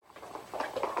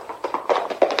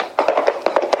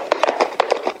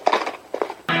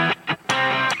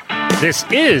This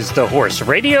is the Horse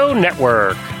Radio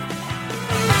Network.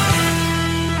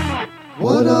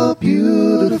 What a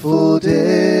beautiful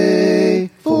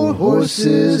day for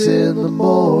horses in the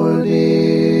morning.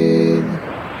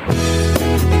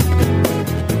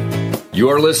 You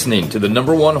are listening to the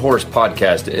 #1 horse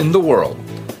podcast in the world.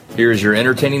 Here's your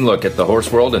entertaining look at the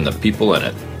horse world and the people in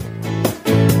it.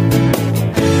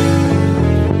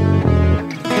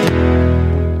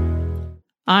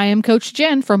 I am Coach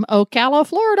Jen from Ocala,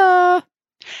 Florida.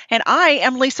 And I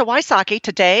am Lisa Wysocki.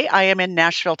 Today I am in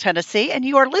Nashville, Tennessee, and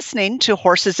you are listening to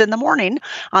Horses in the Morning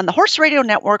on the Horse Radio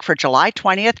Network for July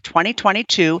 20th,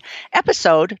 2022,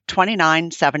 episode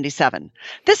 2977.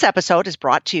 This episode is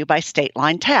brought to you by State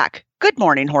Line Tack. Good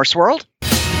morning, Horse World.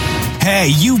 Hey,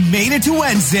 you made it to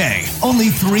Wednesday. Only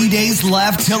 3 days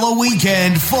left till a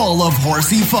weekend full of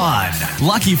horsey fun.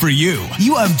 Lucky for you,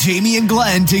 you have Jamie and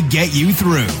Glenn to get you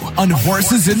through on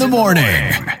Horses in the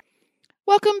Morning.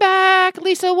 Welcome back,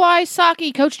 Lisa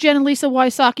Wysocki. Coach Jen and Lisa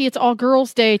Wysocki. It's All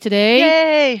Girls Day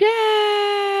today. Yay!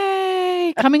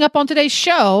 Yay! Coming up on today's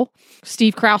show,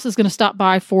 Steve Krause is going to stop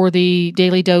by for the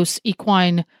Daily Dose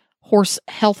Equine Horse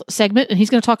Health segment, and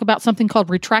he's going to talk about something called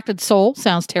Retracted Soul.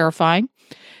 Sounds terrifying.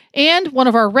 And one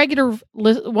of our regular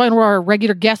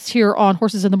guests here on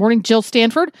Horses in the Morning, Jill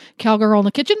Stanford, Cowgirl in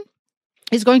the Kitchen,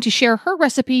 is going to share her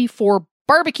recipe for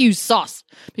barbecue sauce,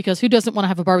 because who doesn't want to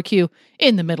have a barbecue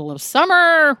in the middle of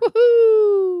summer?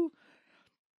 Woohoo!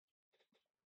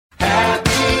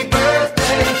 Happy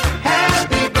birthday,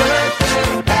 happy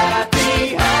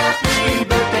birthday, happy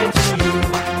birthday to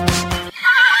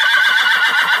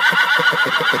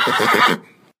you.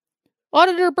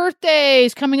 Auditor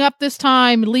birthdays coming up this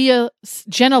time.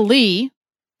 Jenna Lee,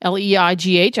 Leigh.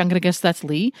 I'm going to guess that's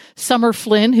Lee. Summer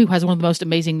Flynn, who has one of the most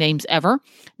amazing names ever.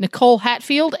 Nicole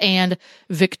Hatfield and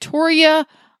Victoria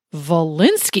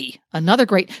Volinsky. Another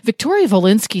great. Victoria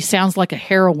Volinsky sounds like a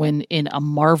heroine in a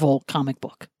Marvel comic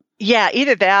book. Yeah,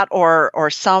 either that or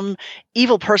some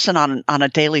evil person on a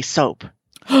daily soap.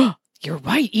 You're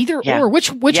right. Either or.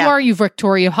 Which are you,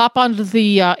 Victoria? Hop onto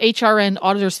the HRN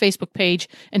Auditors Facebook page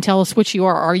and tell us which you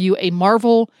are. Are you a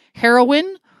Marvel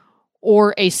heroine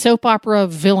or a soap opera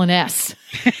villainess?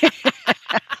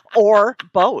 Or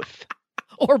both.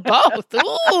 Or both.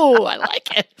 Ooh, I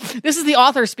like it. This is the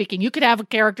author speaking. You could have a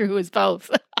character who is both.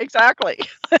 Exactly.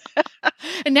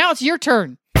 And now it's your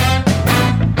turn.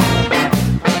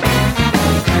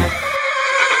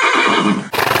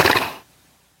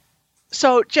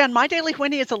 So, Jen, my Daily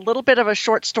Whinny is a little bit of a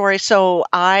short story. So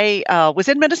I was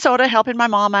in Minnesota helping my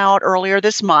mom out earlier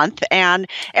this month, and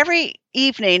every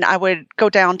evening I would go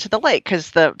down to the lake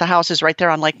because the house is right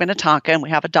there on Lake Minnetonka, and we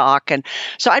have a dock. And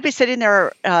so I'd be sitting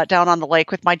there down on the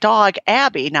lake with my dog,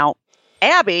 Abby. Now,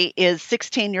 Abby is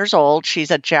 16 years old. She's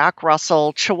a Jack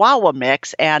Russell Chihuahua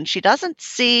mix, and she doesn't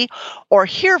see or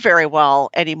hear very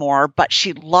well anymore, but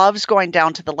she loves going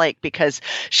down to the lake because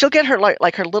she'll get her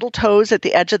like her little toes at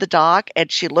the edge of the dock,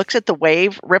 and she looks at the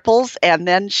wave ripples, and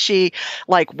then she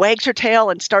like wags her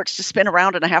tail and starts to spin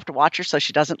around, and I have to watch her so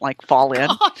she doesn't like fall in.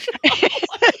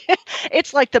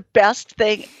 It's like the best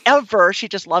thing ever. She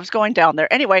just loves going down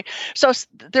there. Anyway, so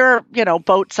there are,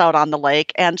 boats out on the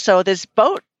lake, and so this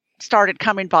boat started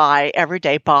coming by every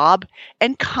day, Bob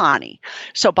and Connie.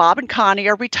 So Bob and Connie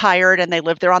are retired, and they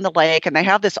live there on the lake, and they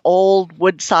have this old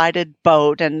wood-sided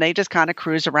boat, and they just kind of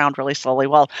cruise around really slowly.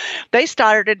 Well, they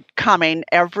started coming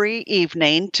every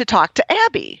evening to talk to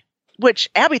Abby,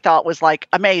 which Abby thought was like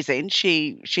amazing.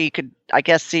 She could, I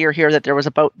guess, see or hear that there was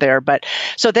a boat there. But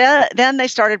so then they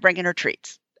started bringing her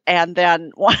treats. And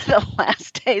then one of the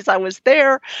last days I was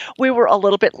there, we were a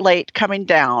little bit late coming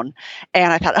down.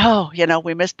 And I thought,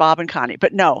 we missed Bob and Connie.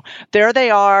 But no, there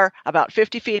they are about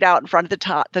 50 feet out in front of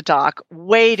the dock,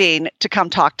 waiting to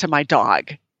come talk to my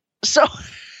dog. So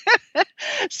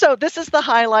so this is the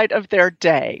highlight of their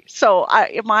day. So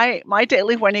my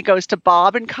Daily Whinny goes to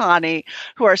Bob and Connie,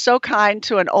 who are so kind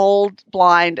to an old,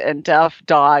 blind, and deaf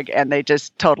dog, and they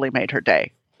just totally made her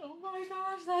day.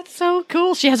 That's so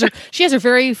cool. She has her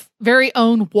very, very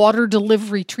own water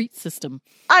delivery treat system.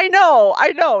 I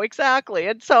know, exactly.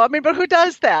 And so, but who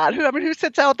does that? Who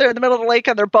sits out there in the middle of the lake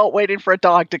on their boat waiting for a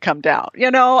dog to come down?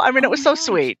 It was so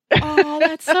sweet. Oh,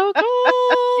 that's so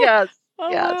cool. Yes. Oh,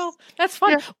 yes. wow. That's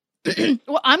fun. Yeah.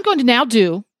 Well, I'm going to now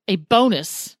do a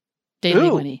bonus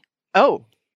Daily Whinny. Oh.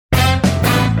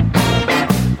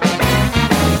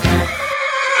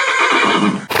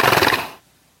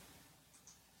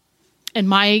 And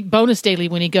my bonus Daily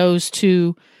Whinny goes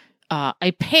to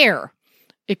a pair.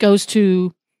 It goes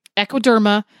to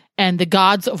Equiderma and the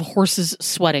Gods of Horses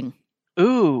Sweating.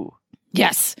 Ooh.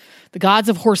 Yes, the Gods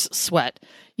of Horse Sweat.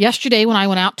 Yesterday when I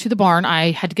went out to the barn,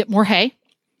 I had to get more hay.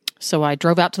 So I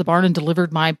drove out to the barn and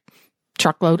delivered my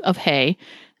truckload of hay.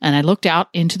 And I looked out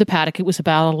into the paddock. It was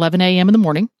about 11 a.m. in the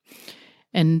morning.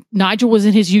 And Nigel was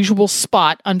in his usual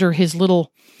spot under his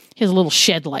little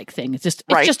shed-like thing. It's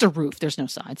just a roof. There's no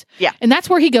sides. Yeah. And that's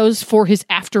where he goes for his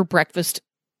after breakfast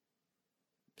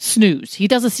snooze. He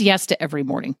does a siesta every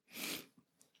morning.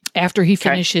 After he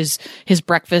finishes his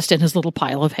breakfast and his little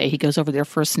pile of hay, he goes over there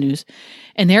for a snooze.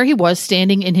 And there he was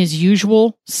standing in his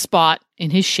usual spot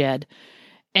in his shed.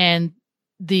 And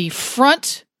the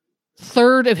front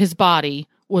third of his body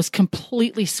was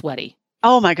completely sweaty.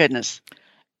 Oh, my goodness.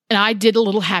 And I did a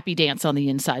little happy dance on the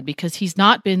inside because he's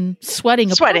not been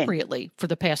sweating appropriately for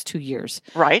the past 2 years.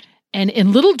 Right. And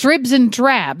in little dribs and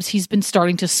drabs, he's been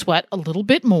starting to sweat a little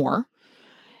bit more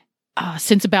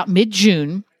since about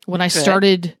mid-June when I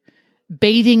started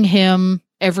bathing him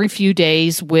every few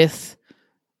days with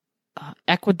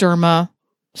Equiderma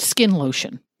skin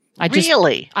lotion. I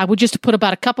would just put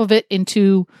about a cup of it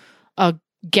into a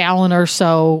gallon or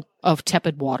so of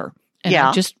tepid water. And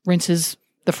I just rinses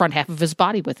the front half of his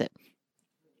body with it.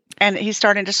 And he's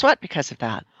starting to sweat because of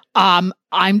that. I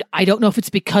don't know if it's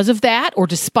because of that or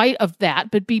despite of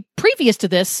that, but previous to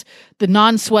this, the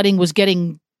non-sweating was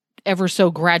getting ever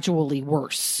so gradually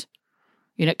worse.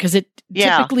 Because it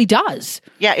typically does.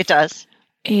 Yeah, it does.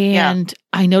 And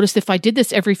I noticed if I did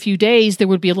this every few days, there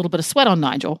would be a little bit of sweat on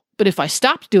Nigel. But if I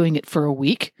stopped doing it for a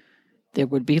week, there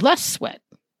would be less sweat.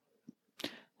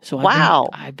 So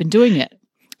I've been doing it.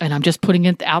 And I'm just putting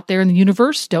it out there in the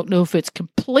universe. Don't know if it's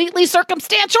completely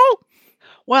circumstantial.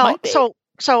 Well,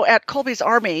 so at Colby's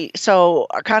Army, so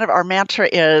kind of our mantra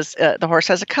is the horse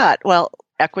has a cut. Well,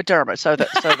 Equiderma. So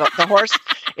the horse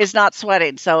is not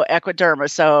sweating. So Equiderma.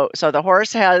 So the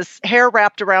horse has hair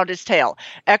wrapped around his tail.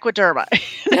 Equiderma.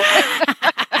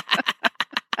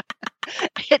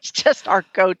 It's just our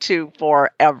go-to for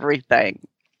everything.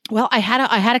 Well, I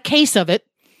had a case of it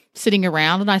sitting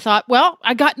around, and I thought, well,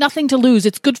 I got nothing to lose.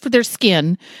 It's good for their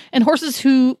skin. And horses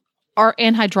who are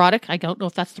anhydrotic, I don't know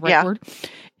if that's the right word,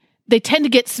 they tend to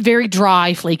get very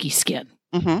dry, flaky skin.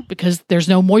 Because there's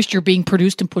no moisture being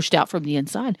produced and pushed out from the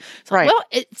inside. So, well,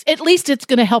 at least it's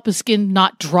going to help his skin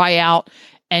not dry out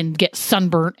and get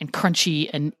sunburnt and crunchy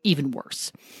and even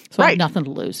worse. So I have nothing to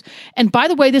lose. And by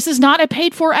the way, this is not a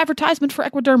paid-for advertisement for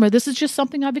Equiderma. This is just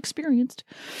something I've experienced.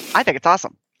 I think it's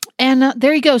awesome. And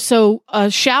there you go. So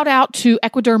shout out to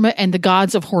Equiderma and the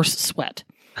gods of horse sweat.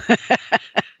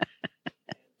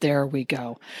 There we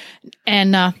go.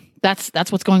 And that's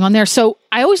what's going on there. So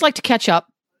I always like to catch up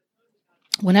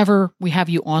whenever we have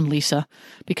you on, Lisa,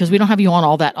 because we don't have you on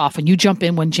all that often. You jump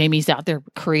in when Jamie's out there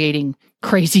creating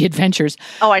crazy adventures.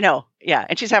 Oh, I know. Yeah.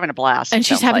 And she's having a blast. And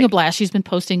she's having a blast. She's been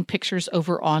posting pictures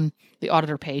over on the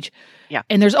Auditor page. Yeah.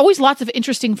 And there's always lots of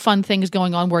interesting, fun things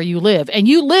going on where you live. And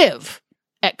you live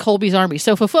at Colby's Army.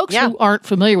 So for folks who aren't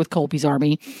familiar with Colby's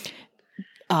Army,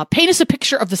 paint us a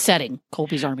picture of the setting,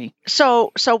 Colby's Army.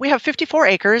 So we have 54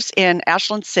 acres in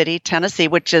Ashland City, Tennessee,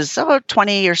 which is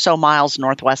 20 or so miles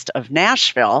northwest of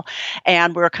Nashville.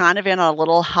 And we're kind of in a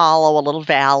little hollow, a little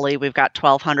valley. We've got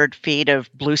 1,200 feet of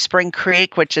Blue Spring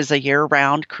Creek, which is a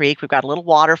year-round creek. We've got a little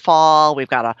waterfall. We've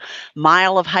got a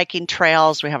mile of hiking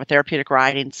trails. We have a therapeutic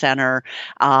riding center.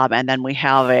 And then we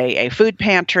have a food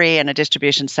pantry and a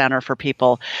distribution center for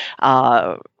people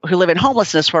who live in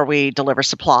homelessness where we deliver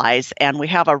supplies. And we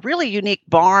have a really unique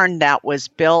barn that was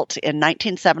built in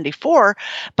 1974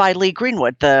 by Lee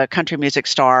Greenwood, the country music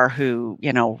star who,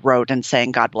 wrote and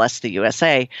sang God Bless the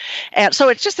USA. And so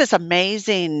it's just this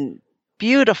amazing,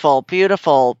 beautiful,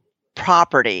 beautiful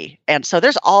property. And so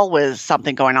there's always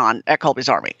something going on at Colby's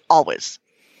Army, always.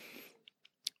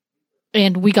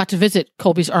 And we got to visit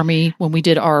Colby's Army when we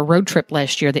did our road trip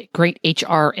last year, the great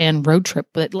HRN road trip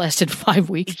that lasted 5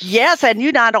 weeks. Yes, and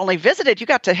you not only visited, you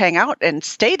got to hang out and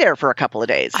stay there for a couple of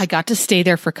days. I got to stay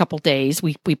there for a couple of days.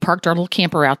 We parked our little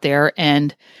camper out there,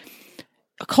 and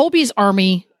Colby's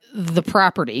Army, the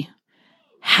property,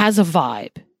 has a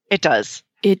vibe. It does.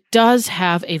 It does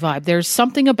have a vibe. There's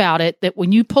something about it that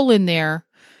when you pull in there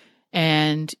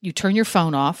and you turn your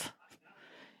phone off,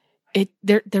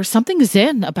 there's something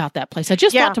zen about that place. I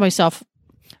just thought to myself,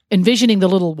 envisioning the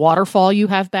little waterfall you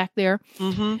have back there,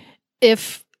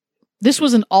 if this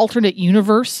was an alternate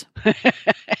universe,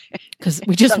 because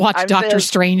we just watched Doctor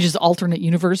Strange's alternate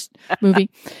universe movie.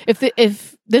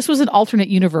 If this was an alternate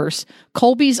universe,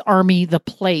 Colby's Army, the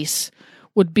place,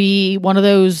 would be one of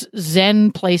those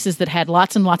zen places that had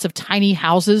lots and lots of tiny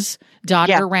houses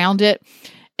dotted around it,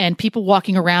 and people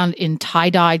walking around in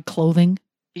tie-dyed clothing.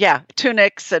 Yeah,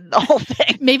 tunics and the whole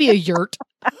thing. Maybe a yurt.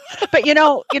 But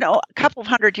a couple of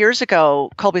 100 years ago,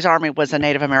 Colby's Army was a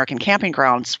Native American camping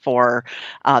grounds for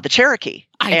the Cherokee.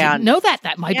 I didn't know that.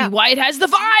 That might be why it has the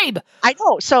vibe. I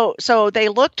know. So they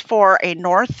looked for a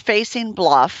north-facing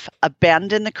bluff, a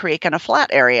bend in the creek, and a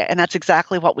flat area, and that's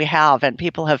exactly what we have. And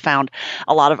people have found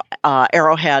a lot of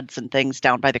arrowheads and things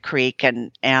down by the creek,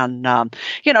 and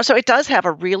so it does have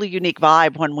a really unique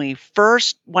vibe. When we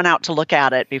first went out to look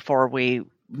at it before we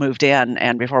moved in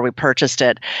and before we purchased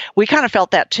it, we kind of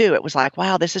felt that too. It was like,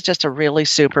 wow, this is just a really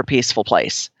super peaceful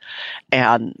place.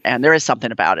 And there is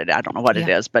something about it. I don't know what it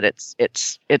is, but it's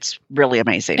really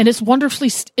amazing. And it's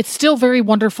still very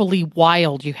wonderfully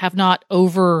wild. You haven't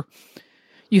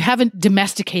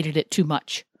domesticated it too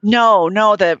much. No,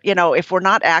 if we're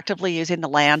not actively using the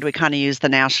land, we kind of use the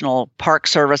National Park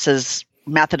Service's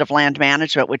method of land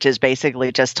management, which is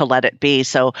basically just to let it be.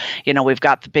 So, we've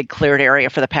got the big cleared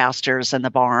area for the pastures and the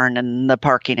barn and the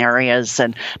parking areas,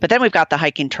 but then we've got the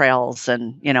hiking trails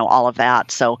and, all of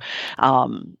that. So,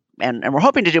 and we're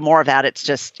hoping to do more of that. It's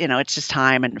just, it's just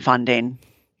time and funding.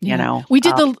 We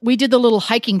did the little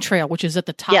hiking trail, which is at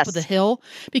the top of the hill,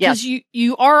 because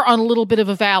you are on a little bit of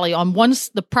a valley.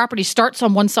 The property starts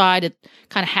on one side, it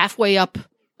kind of halfway up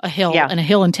a hill, and a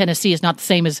hill in Tennessee is not the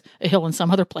same as a hill in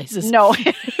some other places. No,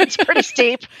 it's pretty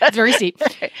steep. It's very steep.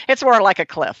 It's more like a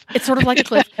cliff. It's sort of like a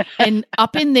cliff. And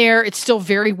up in there, it's still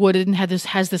very wooded and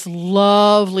has this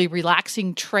lovely,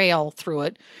 relaxing trail through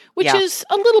it, which is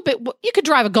a little bit, you could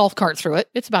drive a golf cart through it.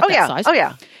 It's about that size. Oh,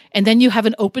 yeah. And then you have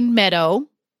an open meadow.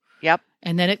 Yep.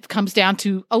 And then it comes down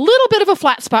to a little bit of a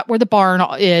flat spot where the barn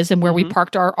is and where we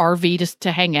parked our RV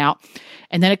to hang out.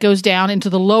 And then it goes down into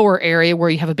the lower area where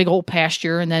you have a big old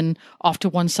pasture. And then off to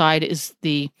one side is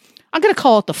I'm going to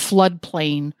call it the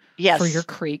floodplain for your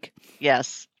creek.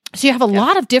 Yes. So you have a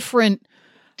lot of different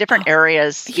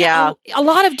areas. Yeah. A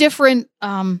lot of different,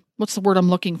 what's the word I'm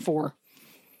looking for?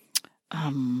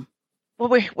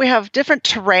 Well, we have different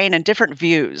terrain and different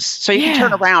views. So you can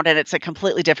turn around and it's a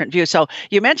completely different view. So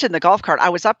you mentioned the golf cart. I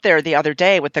was up there the other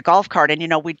day with the golf cart, and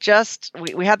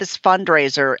we had this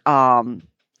fundraiser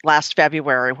last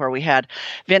February where we had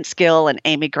Vince Gill and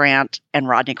Amy Grant and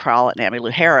Rodney Crowell and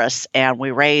Emmylou Harris, and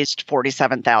we raised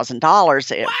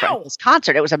 $47,000 for this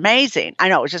concert. It was amazing. I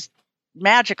know, it was just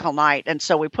magical night. And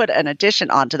so we put an addition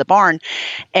onto the barn,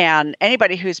 and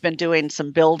anybody who's been doing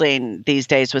some building these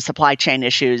days with supply chain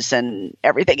issues and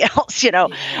everything else,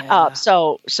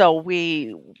 so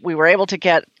we were able to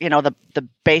get, the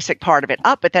basic part of it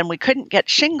up, but then we couldn't get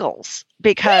shingles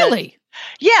because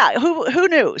yeah, who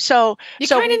knew? So you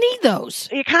kind of need those.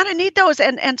 You kind of need those,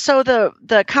 and so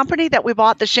the company that we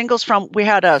bought the shingles from, we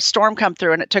had a storm come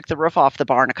through and it took the roof off the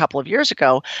barn a couple of years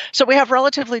ago. So we have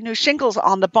relatively new shingles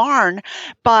on the barn,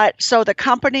 but so the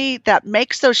company that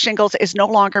makes those shingles is no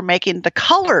longer making the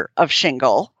color of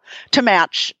shingle to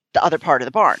match the other part of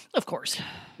the barn. Of course.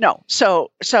 No.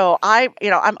 So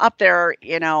I'm up there,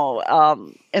 in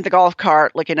the golf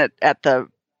cart looking at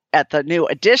the new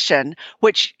addition,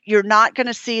 which you're not going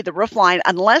to see the roof line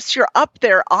unless you're up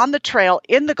there on the trail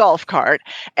in the golf cart.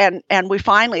 And we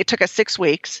finally, it took us 6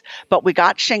 weeks, but we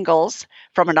got shingles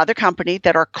from another company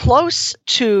that are close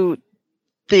to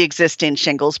the existing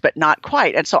shingles, but not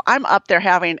quite. And so I'm up there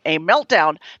having a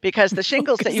meltdown because the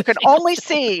shingles that you can only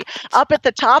see up at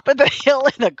the top of the hill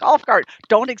in the golf cart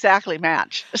don't exactly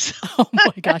match. Oh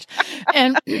my gosh.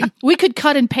 And we could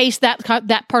cut and paste that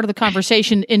part of the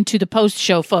conversation into the post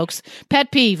show, folks.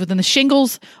 Pet peeve, then the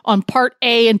shingles on part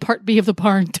A and part B of the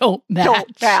barn don't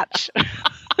match.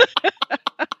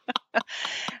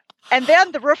 And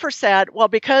then the roofer said, well,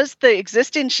 because the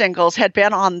existing shingles had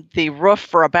been on the roof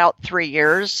for about 2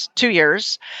 years,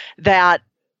 that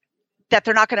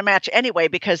they're not going to match anyway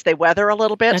because they weather a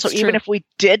little bit. That's so even if we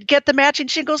did get the matching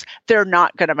shingles, they're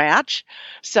not going to match.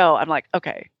 So I'm like,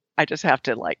 okay, I just have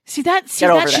to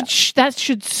that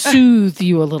should soothe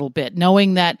you a little bit,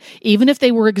 knowing that even if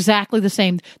they were exactly the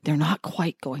same, they're not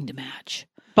quite going to match.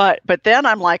 But then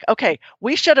I'm like, okay,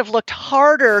 we should have looked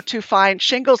harder to find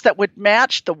shingles that would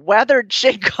match the weathered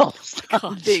shingles.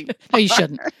 No, you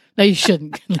shouldn't. No, you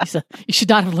shouldn't, Lisa. You should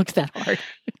not have looked that hard.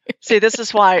 See, this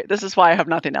is why I have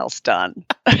nothing else done.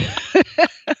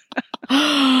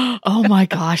 Oh my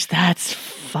gosh, that's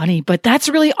funny. But that's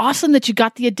really awesome that you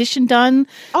got the addition done.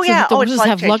 Oh yeah, the horses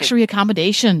have luxury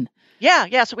accommodation.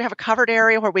 Yeah. So we have a covered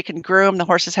area where we can groom. The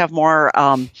horses have more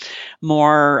covered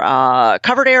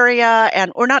area,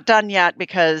 and we're not done yet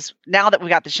because now that we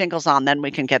got the shingles on, then we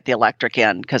can get the electric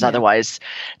in because otherwise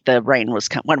the rain was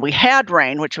when we had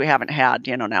rain, which we haven't had,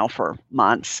 now for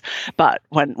months. But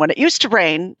when it used to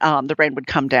rain, the rain would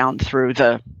come down through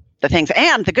the the things.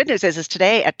 And the good news is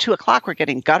today at 2:00 we're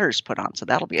getting gutters put on, so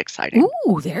that'll be exciting.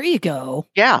 Ooh, there you go.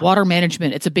 Yeah. Water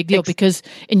management. It's a big deal because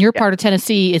in your part of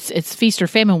Tennessee, it's feast or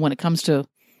famine when it comes to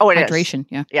hydration.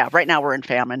 Is. Yeah. Right now we're in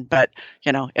famine, but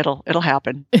it'll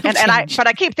happen. And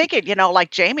I keep thinking,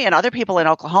 like Jamie and other people in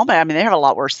Oklahoma, I mean, they have a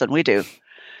lot worse than we do.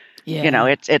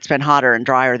 Yeah. It's been hotter and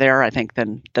drier there, I think,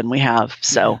 than we have.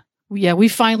 So yeah, we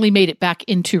finally made it back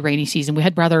into rainy season. We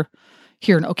had rather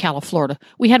here in Ocala, Florida,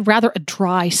 we had rather a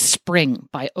dry spring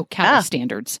by Ocala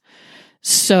standards.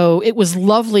 So it was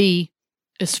lovely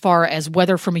as far as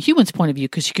weather from a human's point of view,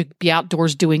 because you could be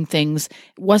outdoors doing things.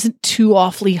 It wasn't too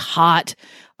awfully hot.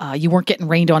 You weren't getting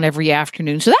rained on every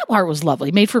afternoon. So that part was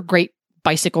lovely. Made for great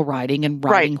bicycle riding and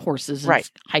riding horses and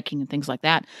hiking and things like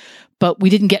that. But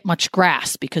we didn't get much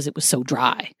grass because it was so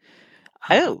dry.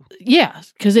 Yeah,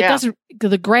 because it doesn't.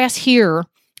 The grass here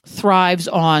thrives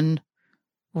on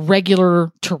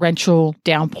regular torrential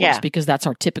downpours because that's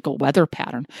our typical weather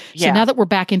pattern. So now that we're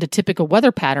back into typical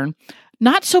weather pattern,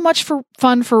 not so much for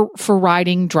fun for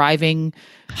riding, driving,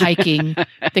 hiking,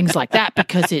 things like that,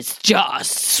 because it's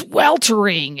just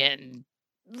sweltering and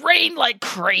rain like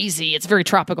crazy. It's very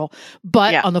tropical.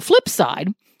 But on the flip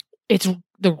side,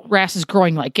 the grass is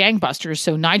growing like gangbusters.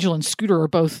 So Nigel and Scooter are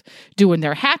both doing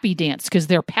their happy dance because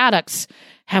their paddocks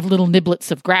have little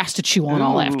niblets of grass to chew on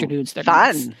all afternoons. They're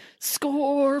fun.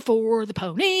 Score for the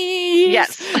ponies.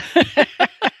 Yes.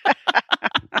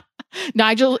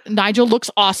 Nigel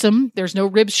looks awesome. There's no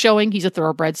ribs showing. He's a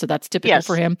thoroughbred, so that's typical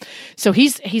for him. So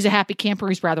he's a happy camper.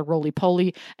 He's rather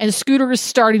roly-poly. And Scooter is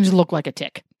starting to look like a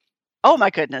tick. Oh,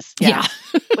 my goodness. Yeah.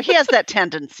 Well, he has that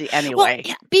tendency anyway.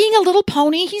 Well, being a little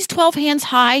pony, he's 12 hands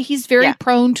high. He's very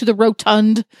prone to the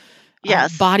rotund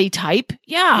body type.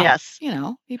 Yeah. Yes.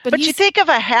 But you think of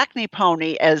a Hackney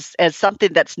pony as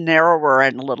something that's narrower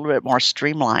and a little bit more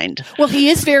streamlined. Well, he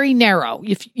is very narrow.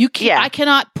 If you I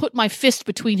cannot put my fist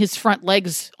between his front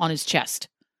legs on his chest.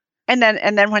 And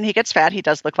then when he gets fat, he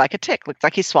does look like a tick. Looks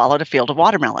like he swallowed a field of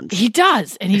watermelons. He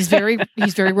does, and he's very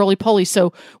roly-poly.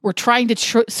 So we're trying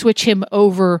to switch him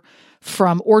over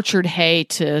from orchard hay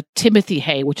to Timothy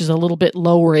hay, which is a little bit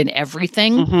lower in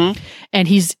everything. Mm-hmm. And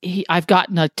I've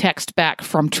gotten a text back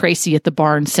from Tracy at the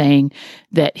barn saying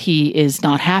that he is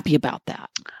not happy about that.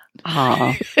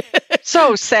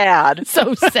 So sad.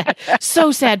 So sad.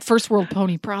 So sad. First world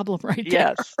pony problem right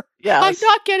there. Yes. I'm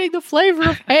not getting the flavor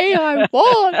of hay I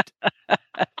want.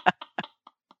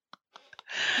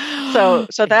 So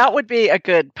that would be a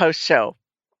good post show.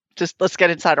 Just let's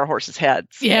get inside our horses'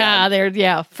 heads. Yeah,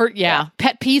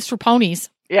 pet peeves for ponies.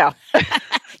 Yeah. You're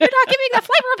not giving the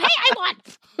flavor of hay I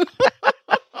want.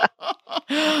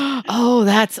 Oh,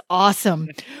 that's awesome.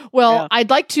 Well, I'd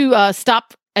like to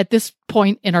stop at this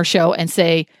point in our show and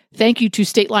say thank you to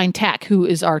State Line Tack, who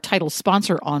is our title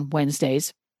sponsor on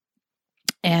Wednesdays.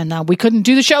 And we couldn't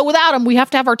do the show without them. We have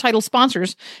to have our title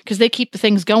sponsors because they keep the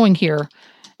things going here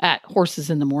at Horses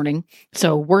in the Morning.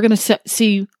 So we're going to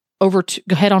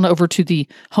head on over to the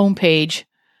homepage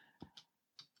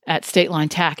at State Line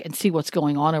Tack and see what's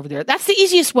going on over there. That's the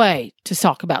easiest way to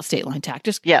talk about State Line Tack.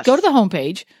 Just go to the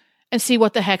homepage and see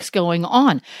what the heck's going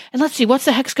on. And let's see, what's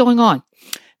the heck's going on?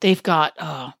 They've got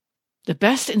the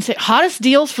best and hottest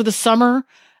deals for the summer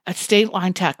at State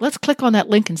Line Tack. Let's click on that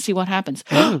link and see what happens.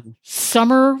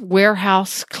 Summer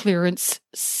warehouse clearance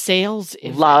sales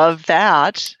event. Love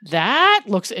that. That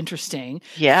looks interesting.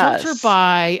 Yes. Filter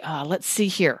by, let's see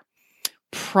here.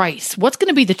 Price. What's going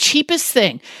to be the cheapest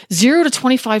thing? $0 to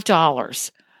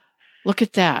 $25. Look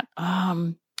at that.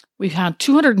 We've had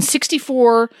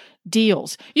 264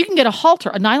 deals. You can get a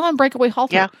halter, a nylon breakaway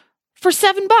halter for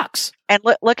 $7. And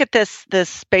look at this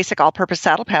basic all-purpose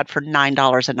saddle pad for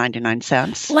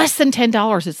 $9.99. Less than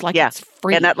 $10. It's like it's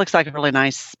free. And that looks like a really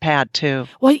nice pad too.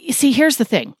 Well, you see, here's the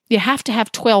thing. You have to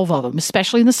have 12 of them,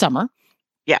 especially in the summer.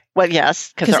 Yeah. Well,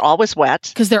 yes, because they're always wet.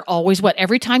 Because they're always wet.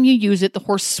 Every time you use it, the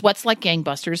horse sweats like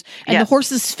gangbusters, and the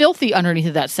horse is filthy underneath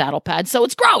of that saddle pad, so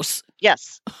it's gross.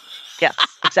 Yes. Yes.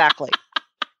 Exactly.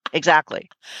 Exactly.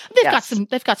 They've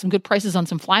got some good prices on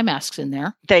some fly masks in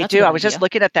there. They do. I was just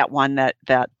looking at that one that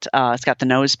it's got the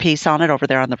nose piece on it over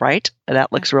there on the right.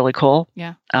 That looks really cool.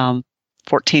 Yeah.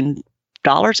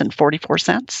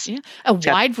 $14.44. Yeah.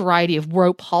 Wide variety of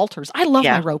rope halters. I love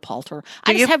my rope halter.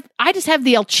 I just have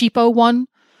the El Cheapo one.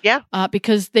 Yeah.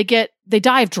 Because they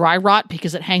die of dry rot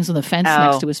because it hangs on the fence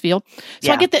next to his field.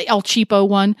 So I get the El Cheapo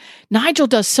one. Nigel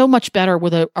does so much better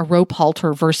with a rope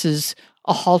halter versus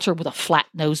a halter with a flat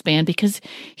noseband because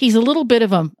he's a little bit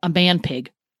of a man pig.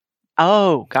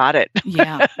 Oh, got it.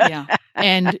 Yeah.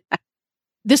 And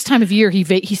this time of year,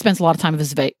 he spends a lot of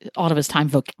his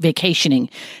time vacationing.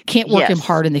 Can't work him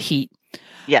hard in the heat.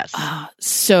 Yes.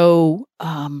 So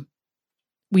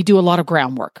we do a lot of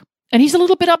groundwork. And he's a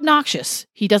little bit obnoxious.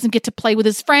 He doesn't get to play with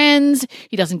his friends.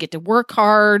 He doesn't get to work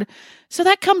hard. So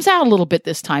that comes out a little bit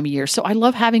this time of year. So I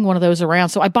love having one of those around.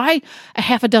 So I buy a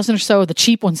half a dozen or so of the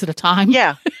cheap ones at a time.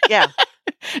 Yeah.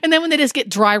 And then when they just get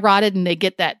dry rotted and they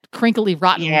get that crinkly,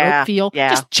 rotten rope feel,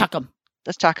 just chuck them.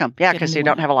 Just chuck them. Yeah, because you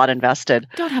don't have a lot invested.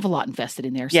 Don't have a lot invested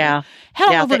in there. So Yeah.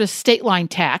 head on over to State Line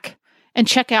Tack and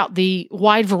check out the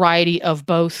wide variety of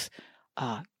both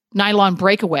nylon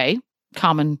breakaway,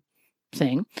 common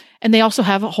thing, and they also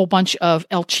have a whole bunch of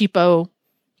El Cheapo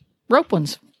rope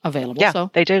ones available. Yeah,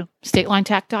 so they do.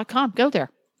 StatelineTack.com. Go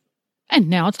there. And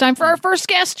now it's time for our first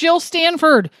guest, Jill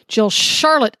Stanford. Jill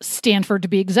Charlotte Stanford, to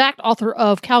be exact, author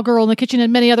of Cowgirl in the Kitchen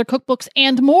and many other cookbooks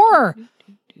and more.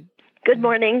 Good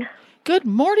morning. Good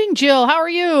morning, Jill. How are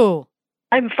you?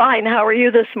 I'm fine. How are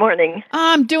you this morning?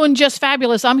 I'm doing just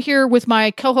fabulous. I'm here with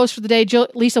my co-host for the day,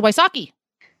 Lisa Wysocki.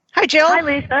 Hi, Jill. Hi,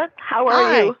 Lisa. How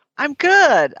are you? I'm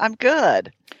good.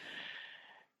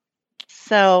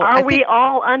 So are we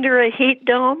all under a heat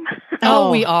dome? Oh,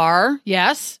 we are.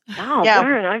 Yes. Oh,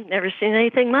 darn. I've never seen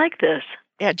anything like this.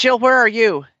 Yeah. Jill, where are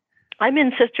you? I'm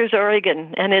in Sisters,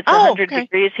 Oregon, and it's 100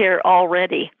 degrees here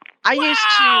already. I used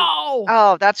to.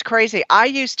 Oh, that's crazy. I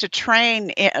used to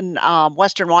train in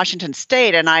Western Washington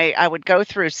State, and I would go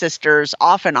through Sisters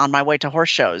often on my way to horse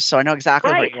shows. So I know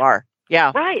exactly where you are.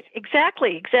 Yeah. Right.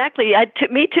 Exactly.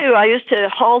 Me too. I used to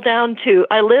haul down to,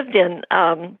 I lived in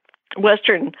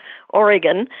Western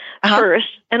Oregon first,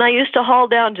 and I used to haul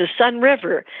down to Sun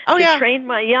River to train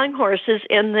my young horses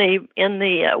in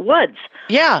the woods.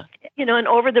 Yeah. And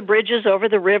over the bridges, over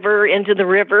the river, into the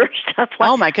river, stuff like that.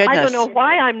 Oh, my goodness. I don't know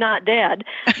why I'm not dead,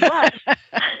 but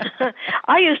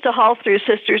I used to haul through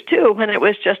Sisters too when it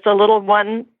was just a little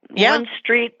one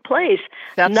street place.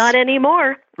 Not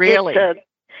anymore. Really? It's a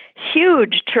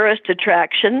huge tourist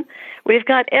attraction. We've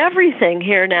got everything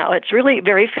here now. It's really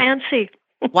very fancy.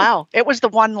 Wow. It was the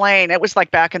one lane. It was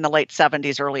like back in the late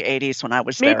 70s, early 80s when I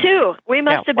was there. Me too. We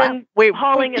must have been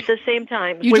hauling at the same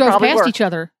time. You drove past each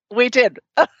other. We did.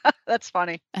 That's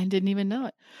funny. I didn't even know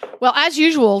it. Well, as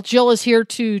usual, Jill is here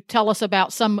to tell us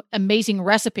about some amazing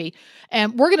recipe.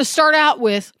 And we're going to start out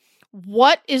with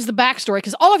what is the backstory?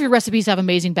 Because all of your recipes have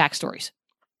amazing backstories.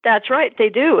 That's right. They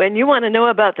do. And you want to know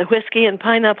about the whiskey and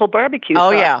pineapple barbecue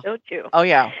sauce, don't you? Oh,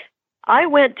 yeah. I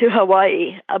went to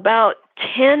Hawaii about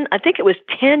 10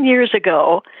 years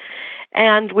ago,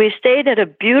 and we stayed at a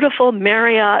beautiful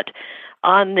Marriott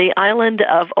on the island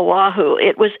of Oahu.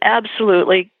 It was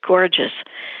absolutely gorgeous.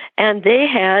 And they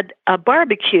had a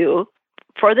barbecue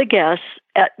for the guests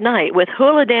at night with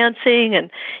hula dancing and,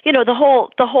 the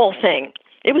whole thing.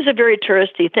 It was a very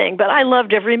touristy thing, but I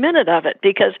loved every minute of it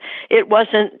because it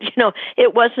wasn't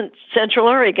Central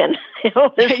Oregon. It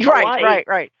was Hawaii.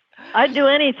 Right. I'd do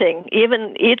anything,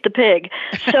 even eat the pig.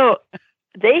 So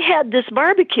they had this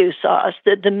barbecue sauce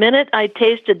that the minute I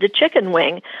tasted the chicken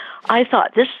wing, I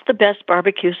thought, this is the best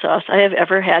barbecue sauce I have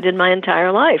ever had in my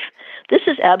entire life. This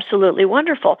is absolutely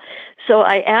wonderful. So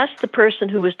I asked the person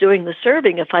who was doing the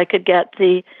serving if I could get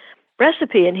the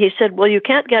recipe, and he said, well, you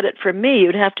can't get it from me.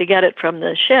 You'd have to get it from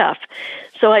the chef.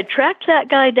 So I tracked that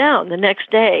guy down the next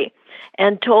day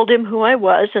and told him who I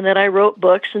was and that I wrote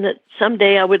books and that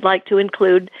someday I would like to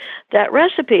include that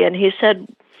recipe. And he said,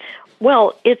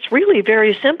 well, it's really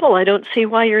very simple. I don't see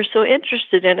why you're so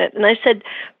interested in it. And I said,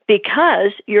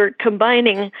 because you're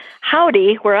combining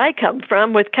howdy, where I come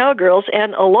from, with cowgirls,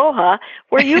 and aloha,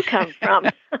 where you come from.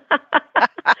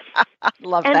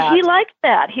 Love and that. And he liked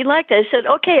that. I said,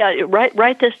 okay,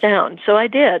 write this down. So I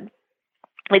did.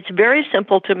 It's very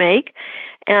simple to make.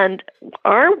 And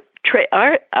I've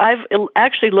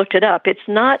actually looked it up.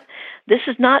 This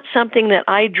is not something that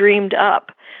I dreamed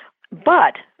up,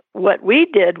 but what we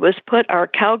did was put our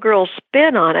cowgirl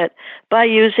spin on it by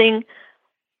using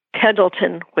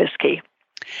Pendleton whiskey.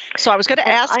 So I was going to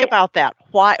ask about that.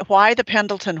 Why the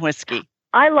Pendleton whiskey?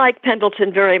 I like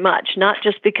Pendleton very much, not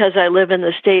just because I live in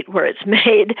the state where it's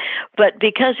made, but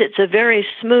because it's a very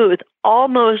smooth,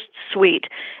 almost sweet,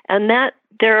 and that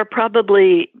there are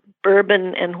probably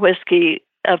bourbon and whiskey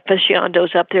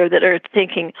aficionados up there that are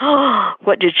thinking, oh,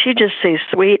 what did she just say,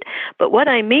 sweet? But what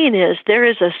I mean is there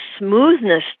is a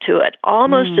smoothness to it,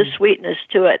 almost a sweetness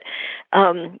to it.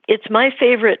 It's my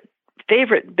favorite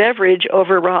beverage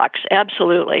over rocks.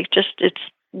 Absolutely. It's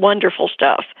wonderful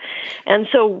stuff. And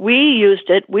so we used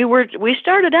it. We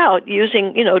started out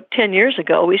using, 10 years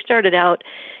ago, we started out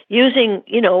using,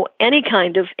 any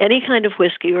kind of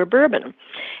whiskey or bourbon.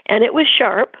 And it was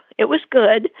sharp. It was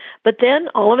good. But then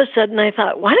all of a sudden I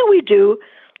thought,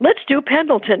 let's do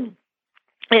Pendleton.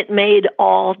 It made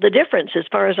all the difference as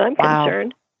far as I'm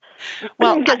concerned.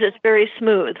 Well, because it's very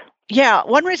smooth. Yeah,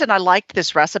 one reason I liked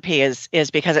this recipe is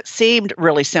because it seemed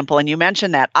really simple. And you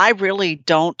mentioned that I really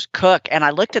don't cook. And I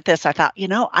looked at this, I thought,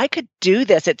 I could do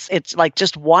this. It's like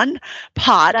just one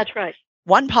pot. That's right.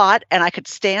 One pot, and I could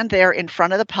stand there in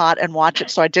front of the pot and watch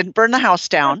it so I didn't burn the house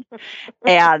down.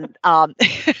 And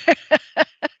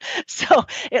so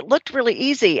it looked really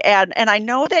easy. And I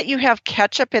know that you have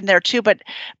ketchup in there too, but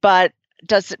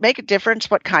does it make a difference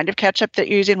what kind of ketchup that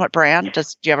you're using, what brand? Do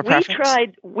you have a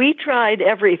preference? We tried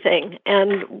everything,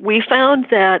 and we found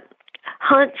that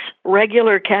Hunt's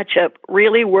regular ketchup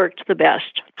really worked the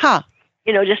best. Huh.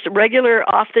 Just a regular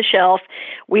off the shelf.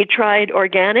 We tried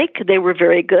organic. They were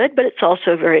very good, but it's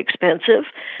also very expensive.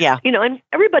 Yeah. And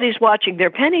everybody's watching their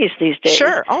pennies these days.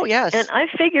 Sure. Oh, yes. And I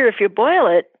figure if you boil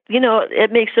it,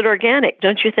 it makes it organic,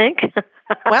 don't you think?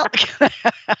 Well,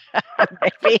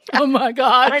 maybe. Oh my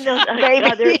God! I know. Maybe.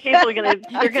 God, there are people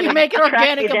going to make it track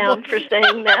organic me down for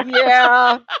saying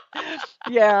that.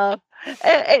 Yeah.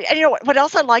 And what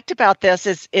else I liked about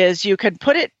this is you can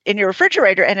put it in your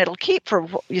refrigerator and it'll keep for,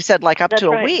 you said, like up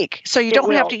to a week. So you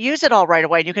don't have to use it all right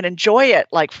away. You can enjoy it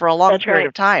like for a long period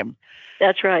of time.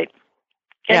 That's right.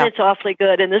 And it's awfully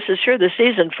good. And this is sure the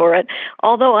season for it.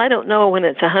 Although I don't know when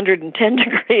it's 110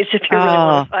 degrees if you really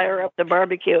want to fire up the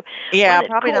barbecue. Yeah, when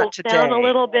probably not today. Down a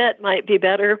little bit might be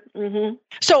better. Mm-hmm.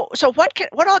 So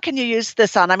what all can you use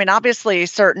this on? I mean, obviously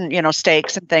certain,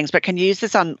 steaks and things, but can you use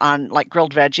this on like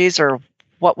grilled veggies, or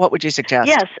what would you suggest?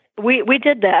 Yes, we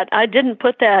did that. I didn't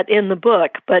put that in the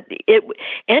book, but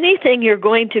anything you're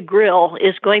going to grill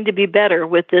is going to be better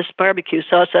with this barbecue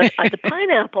sauce.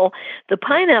 The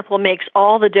pineapple makes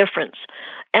all the difference.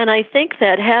 And I think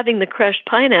that having the crushed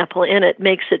pineapple in it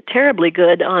makes it terribly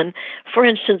good on, for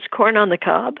instance, corn on the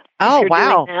cob. Oh,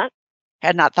 wow. Doing that.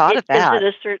 Had not thought of that. Gives it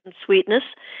a certain sweetness.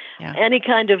 Yeah. Any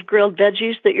kind of grilled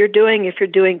veggies that you're doing, if you're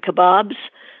doing kebabs,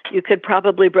 you could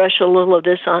probably brush a little of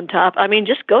this on top. I mean,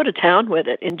 just go to town with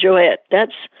it. Enjoy it.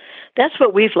 That's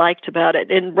what we've liked about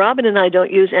it. And Robin and I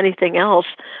don't use anything else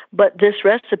but this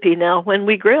recipe now when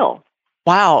we grill.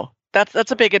 Wow.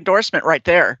 That's a big endorsement right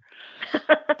there.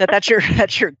 That's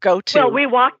your go-to. Well, we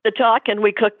walk the talk and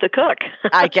we cook the cook.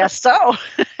 I guess so.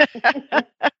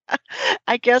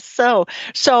 I guess so.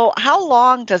 So how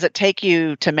long does it take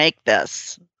you to make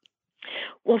this?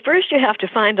 Well, first you have to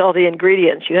find all the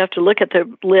ingredients. You have to look at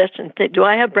the list and think, do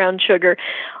I have brown sugar?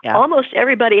 Yeah. Almost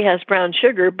everybody has brown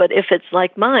sugar, but if it's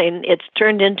like mine, it's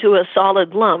turned into a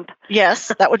solid lump.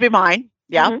 Yes, that would be mine.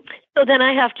 Yeah. Mm-hmm. So then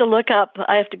I have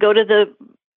to go to the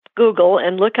Google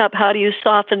and look up how do you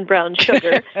soften brown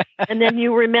sugar. And then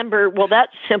you remember, well,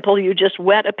 that's simple. You just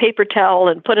wet a paper towel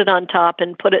and put it on top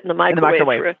and put it in the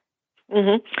microwave.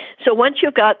 Mm-hmm. So once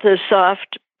you've got the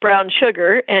soft brown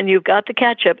sugar and you've got the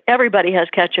ketchup, everybody has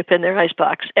ketchup in their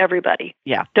icebox. Everybody.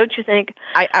 Yeah. Don't you think?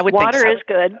 I would Water think so. is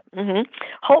good. Mm-hmm.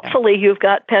 Hopefully you've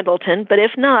got Pendleton, but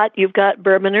if not, you've got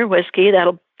bourbon or whiskey.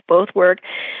 That'll both work.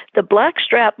 The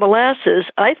blackstrap molasses,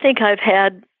 I think I've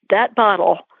had that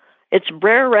bottle. It's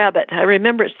Brer Rabbit. I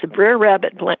remember it's the Brer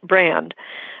Rabbit brand.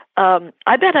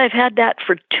 I bet I've had that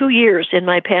for 2 years in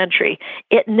my pantry.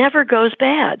 It never goes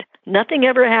bad. Nothing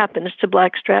ever happens to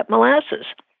blackstrap molasses.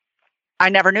 I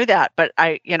never knew that, but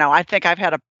I think I've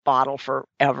had a bottle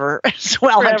forever as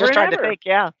well. I'm just trying to think.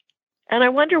 Yeah. And I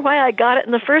wonder why I got it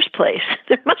in the first place.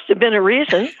 There must have been a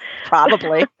reason.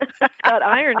 Probably. It's got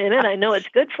iron in it. I know it's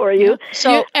good for you.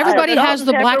 So everybody has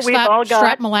the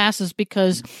blackstrap molasses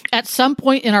because at some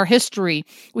point in our history,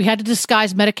 we had to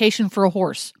disguise medication for a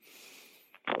horse.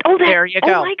 Oh, there you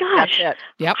go. Oh my gosh. That's it.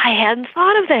 Yep. I hadn't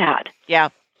thought of that. Yeah,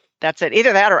 that's it.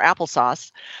 Either that or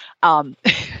applesauce.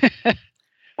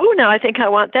 Oh, now I think I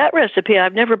want that recipe.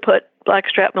 I've never put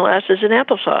blackstrap molasses in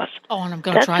applesauce. Oh, and I'm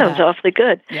going to try that. That sounds awfully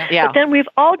good. Yeah. But then we've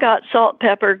all got salt,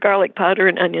 pepper, garlic powder,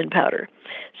 and onion powder.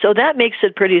 So that makes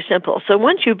it pretty simple. So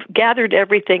once you've gathered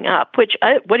everything up,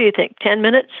 what do you think, 10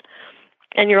 minutes?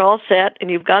 And you're all set,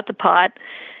 and you've got the pot,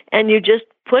 and you just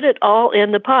put it all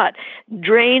in the pot.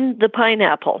 Drain the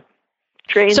pineapple.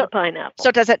 The pineapple. So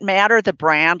does it matter the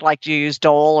brand? Like, do you use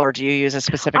Dole or do you use a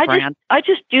specific brand? I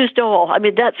just use Dole. I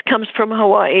mean, that comes from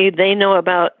Hawaii. They know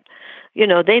about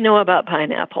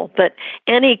pineapple, but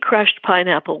any crushed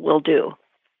pineapple will do.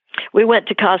 We went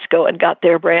to Costco and got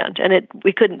their brand, and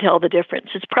we couldn't tell the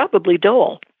difference. It's probably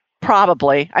Dole.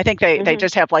 Probably. I think they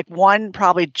just have like one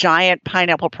probably giant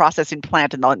pineapple processing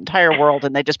plant in the entire world,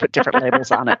 and they just put different labels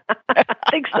on it.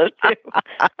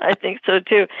 I think so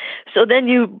too. So then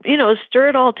you stir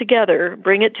it all together,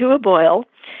 bring it to a boil.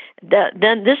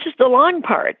 Then this is the long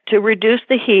part, to reduce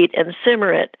the heat and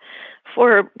simmer it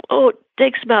for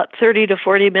takes about 30 to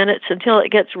 40 minutes until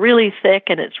it gets really thick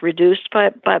and it's reduced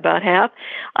by about half.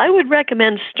 I would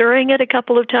recommend stirring it a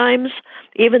couple of times,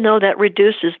 even though that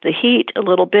reduces the heat a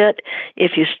little bit.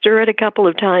 If you stir it a couple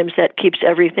of times, that keeps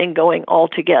everything going all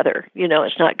together.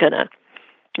 It's not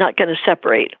gonna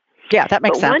separate. Yeah, that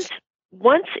makes sense.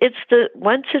 Once it's the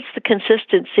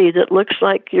consistency that looks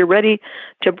like you're ready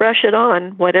to brush it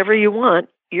on, whatever you want,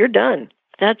 you're done.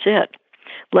 That's it.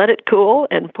 Let it cool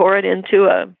and pour it into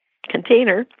a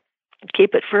container.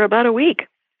 Keep it for about a week.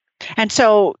 And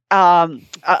so,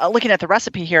 looking at the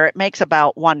recipe here, it makes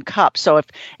about 1 cup. So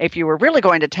if you were really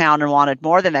going to town and wanted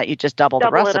more than that, you just double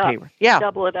the recipe. Yeah,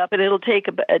 double it up, and it'll take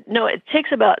it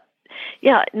takes about.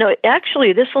 Yeah, no,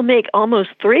 actually, this will make almost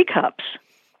 3 cups.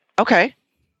 Okay.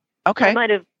 I might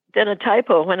have done a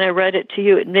typo when I read it to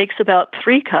you. It makes about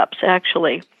 3 cups,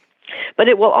 actually. But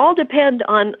it will all depend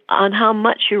on how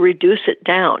much you reduce it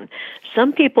down.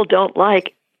 Some people don't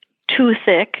like too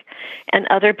thick, and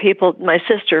other people, my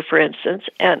sister, for instance,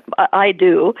 and I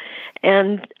do,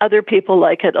 and other people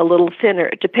like it a little thinner.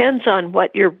 It depends on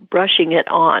what you're brushing it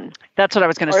on. That's what I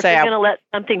was going to say. If you're going to let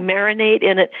something marinate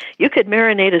in it, you could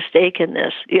marinate a steak in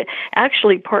this.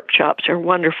 Actually, pork chops are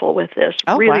wonderful with this.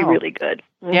 Really good.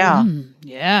 Mm-hmm. Yeah.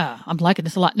 Yeah, I'm liking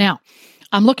this a lot. Now,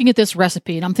 I'm looking at this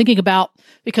recipe, and I'm thinking about,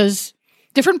 because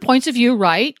different points of view,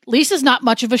 right? Lisa's not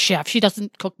much of a chef. She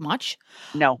doesn't cook much.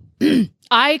 No.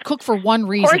 I cook for one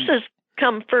reason. Horses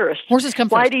come first. Horses come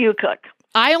first. Why do you cook?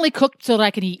 I only cook so that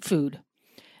I can eat food.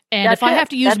 And That's if I have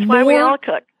to use That's why we all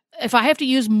cook. If I have to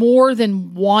use more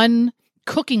than one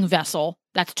cooking vessel,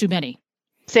 that's too many.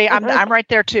 See, I'm right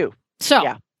there too. So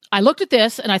yeah. I looked at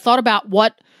this and I thought about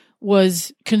what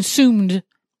was consumed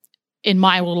in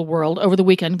my little world over the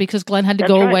weekend, because Glenn had to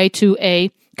go away to a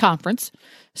conference.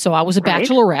 So I was a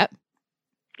bachelorette.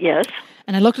 Yes.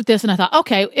 And I looked at this and I thought,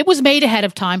 okay, it was made ahead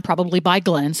of time, probably by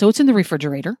Glenn. So it's in the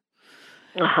refrigerator.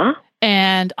 Uh-huh.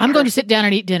 And I'm going to sit down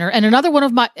and eat dinner. And another one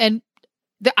of my,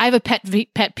 I have a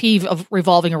pet peeve of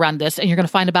revolving around this, and you're going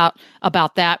to find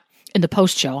about that in the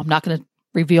post show. I'm not going to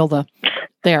reveal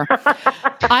there.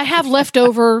 I have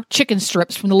leftover chicken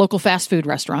strips from the local fast food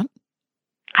restaurant.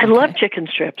 I love chicken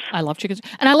strips. I love chicken.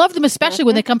 And I love them, especially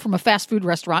when they come from a fast food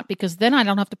restaurant, because then I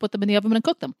don't have to put them in the oven and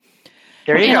cook them.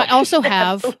 There you go. I also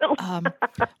have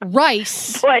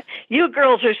rice. Boy, you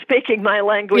girls are speaking my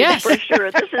language for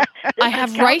sure. I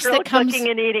have rice that comes cooking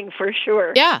and eating for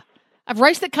sure. Yeah, I have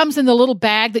rice that comes in the little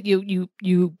bag that you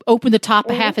open the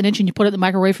top a half an inch and you put it in the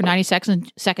microwave for 90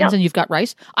 seconds, and you've got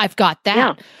rice. I've got that.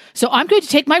 Yeah. So I'm going to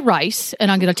take my rice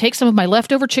and I'm going to take some of my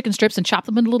leftover chicken strips and chop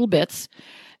them into little bits,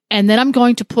 and then I'm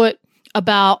going to put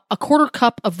about a 1/4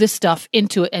 cup of this stuff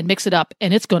into it and mix it up,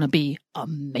 and it's going to be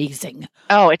amazing.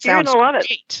 Oh, it sounds You're going to love great.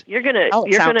 it. You're going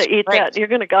to eat that. You're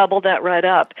going to gobble that right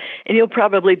up, and you'll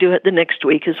probably do it the next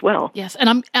week as well. Yes,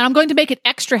 and I'm going to make it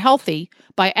extra healthy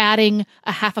by adding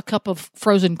a 1/2 cup of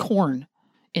frozen corn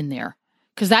in there,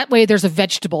 because that way there's a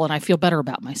vegetable and I feel better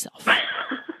about myself.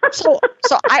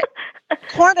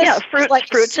 Corn is like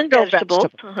fruits and vegetables.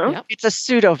 Uh-huh. Yep. It's a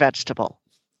pseudo vegetable.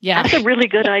 Yeah, that's a really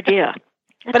good idea.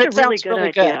 But it sounds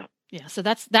really good. Yeah, so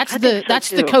that's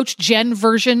the Coach Jen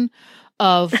version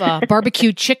of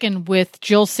barbecue chicken with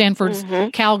Jill Sanford's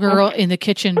Cowgirl in the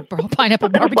kitchen pineapple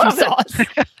barbecue sauce.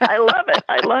 I love it.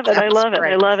 I love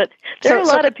it. There are a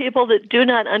lot of people that do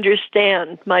not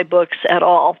understand my books at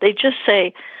all. They just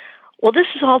say, well, this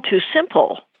is all too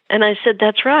simple. And I said,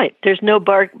 that's right. There's no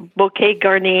bouquet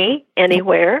garni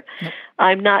anywhere. Nope.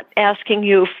 I'm not asking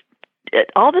you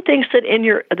all the things that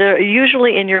are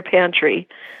usually in your pantry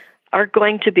are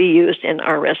going to be used in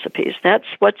our recipes. That's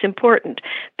what's important,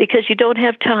 because you don't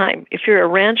have time. If you're a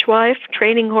ranch wife,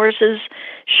 training horses,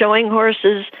 showing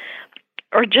horses,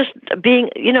 or just being,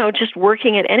 just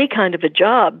working at any kind of a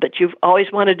job, but you've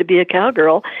always wanted to be a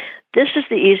cowgirl, this is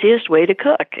the easiest way to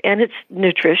cook. And it's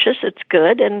nutritious, it's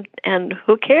good, and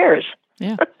who cares?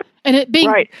 Yeah. And it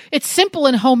being it's simple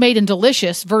and homemade and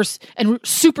delicious and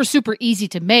super, super easy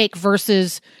to make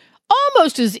versus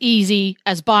almost as easy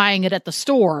as buying it at the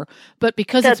store. But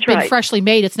because it's been freshly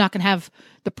made, it's not going to have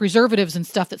the preservatives and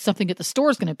stuff that something at the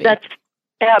store is going to be. That's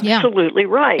absolutely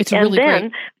right. It's a really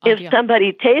great idea. If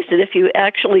somebody tastes it, if you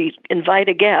actually invite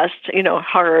a guest,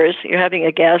 horrors, you're having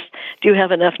a guest, do you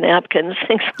have enough napkins,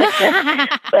 things like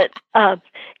that. But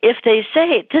if they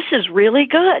say, this is really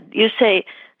good, you say,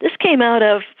 this came out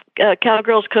of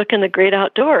Cowgirls Cook in the Great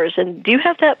Outdoors. And do you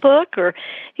have that book? Or,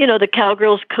 the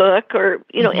Cowgirls Cook, or,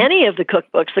 any of the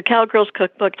cookbooks, the Cowgirls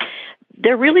Cookbook.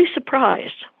 They're really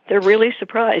surprised. They're really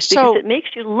surprised because it makes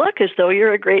you look as though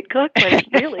you're a great cook, but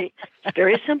it's really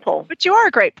very simple. But you are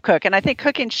a great cook, and I think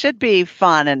cooking should be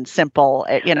fun and simple,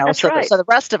 That's so right. so the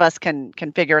rest of us can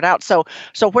figure it out. So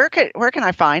where can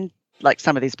I find like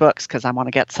some of these books, because I want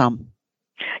to get some?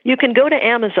 You can go to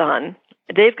Amazon.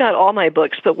 They've got all my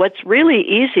books, but what's really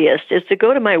easiest is to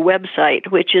go to my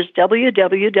website, which is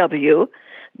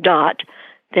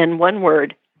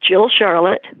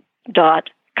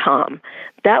jillcharlotte.com.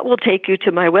 That will take you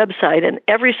to my website, and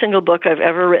every single book I've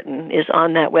ever written is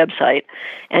on that website.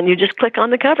 And you just click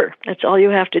on the cover. That's all you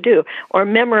have to do. Or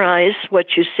memorize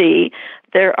what you see.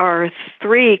 There are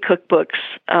 4 cookbooks.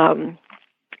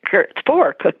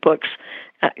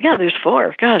 There's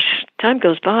 4. Gosh, time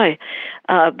goes by.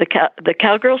 The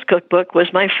Cowgirl's Cookbook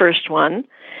was my first one.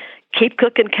 Keep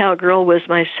Cooking Cowgirl was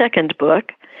my second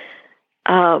book.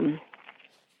 The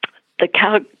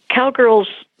Cowgirl's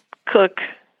Cook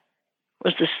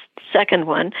was the second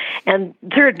one, and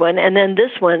third one, and then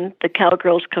this one, The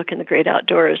Cowgirls Cook in the Great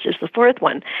Outdoors, is the fourth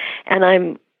one. And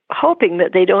I'm hoping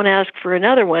that they don't ask for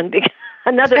another one,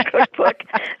 another cookbook,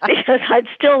 because I'd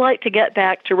still like to get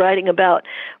back to writing about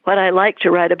what I like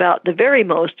to write about the very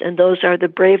most, and those are the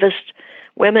bravest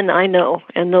women I know,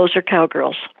 and those are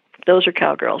cowgirls. Those are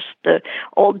cowgirls, the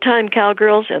old-time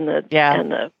cowgirls and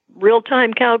the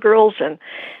real-time cowgirls, and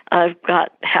I've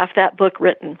got half that book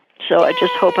written. So I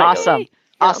just hope Awesome.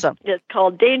 Awesome. It's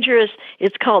called Dangerous.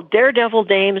 It's called Daredevil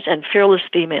Dames and Fearless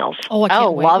Females. Oh, I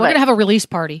can't wait. We're going to have a release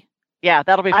party. Yeah,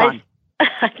 that'll be fun.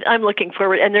 I'm looking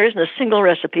forward, and there isn't a single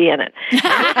recipe in it.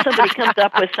 Unless somebody comes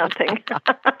up with something.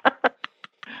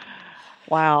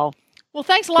 Wow. Well,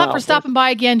 thanks a lot for stopping by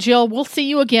again, Jill. We'll see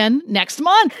you again next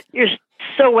month. You're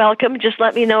so welcome. Just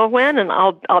let me know when, and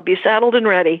I'll be saddled and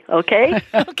ready. Okay.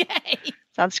 Okay.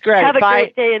 Sounds great. Have a Bye.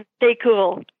 great day and stay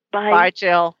cool. Bye. Bye,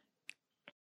 Jill.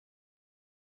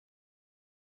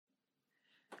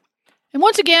 And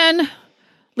once again,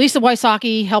 Lisa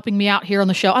Wysocki helping me out here on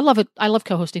the show. I love it. I love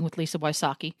co-hosting with Lisa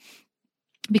Wysocki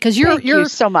because Thank you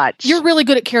so much. You're really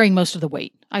good at carrying most of the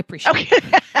weight. I appreciate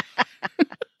it.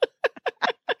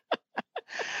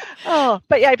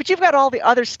 But you've got all the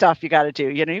other stuff you got to do.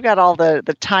 You've got all the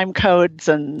time codes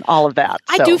and all of that.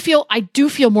 I do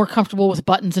feel more comfortable with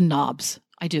buttons and knobs.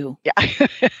 I do. Yeah.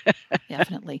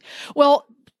 Definitely. Well,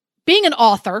 being an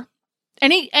author,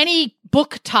 any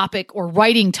book topic or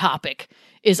writing topic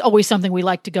is always something we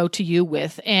like to go to you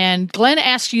with. And Glenn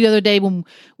asked you the other day when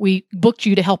we booked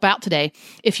you to help out today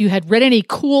if you had read any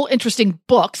cool, interesting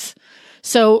books.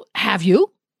 So have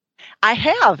you? I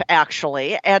have,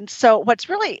 actually. And so what's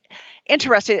really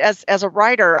interesting as a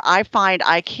writer, I find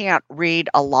I can't read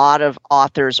a lot of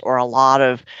authors or a lot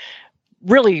of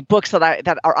really books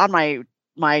that are on my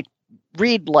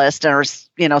read list and are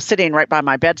sitting right by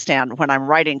my bedstand when I'm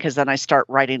writing, because then I start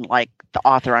writing like the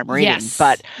author I'm reading. Yes.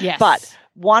 But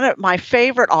one of my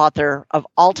favorite author of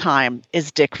all time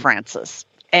is Dick Francis.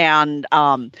 And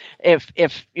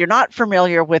if you're not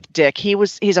familiar with Dick,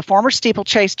 he's a former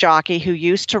steeplechase jockey who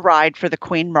used to ride for the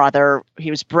Queen Mother. He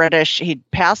was British. He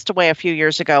passed away a few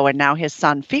years ago, and now his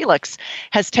son Felix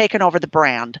has taken over the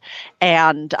brand.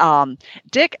 And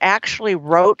Dick actually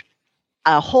wrote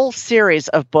a whole series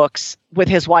of books with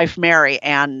his wife Mary,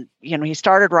 and he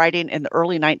started writing in the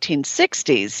early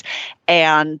 1960s,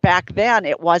 and back then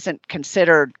it wasn't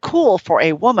considered cool for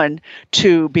a woman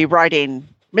to be writing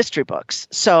mystery books.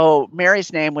 So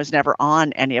Mary's name was never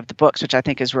on any of the books, which I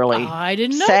think is really I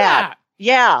didn't know sad. that.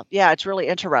 Yeah, it's really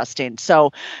interesting.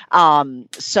 So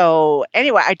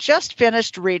anyway, I just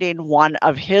finished reading one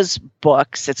of his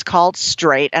books. It's called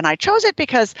Straight, and I chose it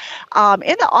because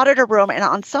in the auditor room and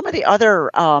on some of the other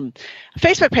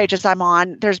Facebook pages I'm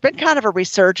on, there's been kind of a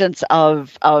resurgence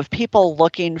of people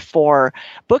looking for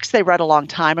books they read a long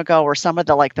time ago, or some of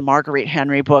the Marguerite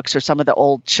Henry books, or some of the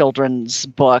old children's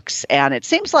books, and it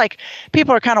seems like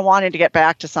people are kind of wanting to get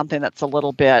back to something that's a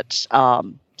little bit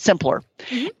simpler.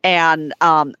 Mm-hmm. And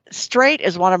Straight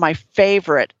is one of my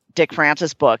favorite Dick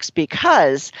Francis books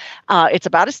because it's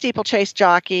about a steeplechase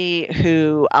jockey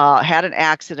who had an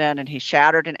accident and he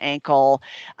shattered an ankle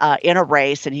in a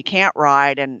race and he can't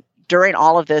ride. And during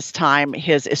all of this time,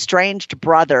 his estranged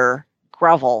brother,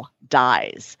 Greville,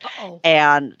 dies. Uh-oh.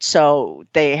 And so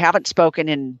they haven't spoken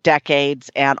in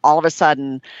decades. And all of a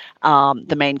sudden,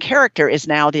 the main character is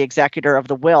now the executor of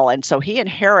the will. And so he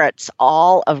inherits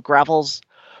all of Greville's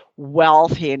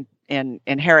wealth. He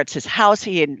inherits his house.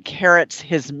 He inherits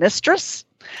his mistress.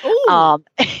 Yeah,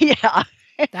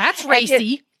 that's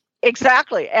racy.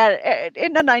 Exactly,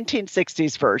 in the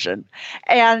 1960s version,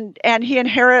 and he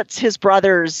inherits his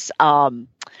brother's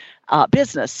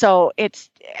business. So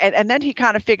and then he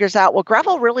kind of figures out, well,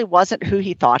 Greville really wasn't who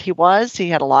he thought he was. He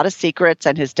had a lot of secrets,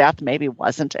 and his death maybe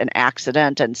wasn't an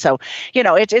accident. And so,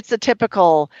 it's a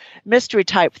typical mystery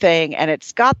type thing, and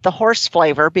it's got the horse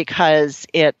flavor because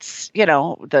it's,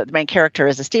 the main character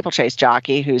is a steeplechase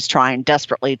jockey who's trying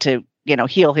desperately to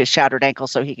heal his shattered ankle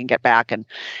so he can get back and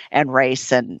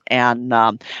race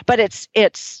but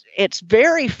it's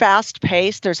very fast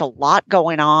paced. There's a lot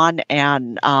going on,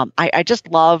 and I just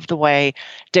love the way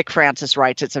Dick Francis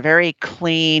writes. It's a very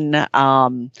clean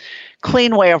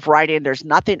way of writing. There's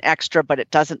nothing extra, but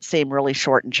it doesn't seem really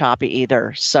short and choppy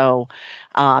either. So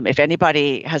if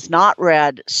anybody has not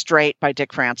read Straight by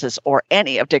Dick Francis or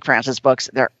any of Dick Francis' books,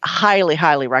 they're highly,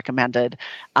 highly recommended.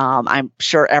 I'm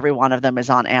sure every one of them is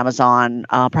on Amazon.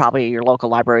 Probably your local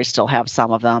libraries still have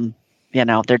some of them.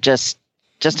 They're just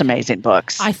amazing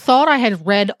books. I thought I had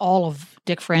read all of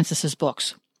Dick Francis's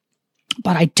books,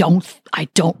 but I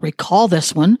don't recall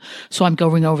this one. So I'm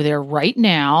going over there right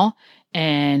now,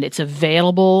 and it's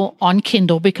available on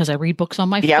Kindle because I read books on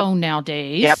my phone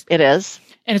nowadays. Yep, it is.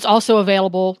 And it's also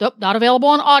available, not available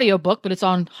on audiobook, but it's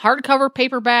on hardcover,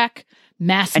 paperback,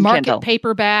 mass and market Kindle.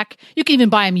 Paperback. You can even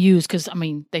buy them used because,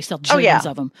 they sell zillions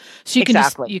of them. So you can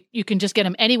you can just get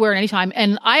them anywhere and anytime.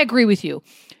 And I agree with you.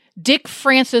 Dick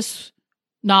Francis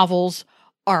novels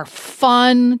are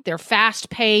fun. They're fast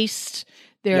paced.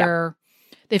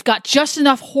 They've got just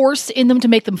enough horse in them to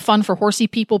make them fun for horsey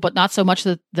people, but not so much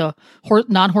that the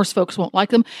non-horse folks won't like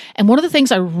them. And one of the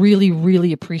things I really,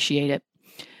 really appreciate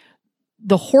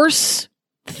the horse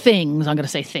things, I'm going to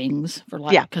say things for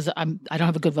like, because I don't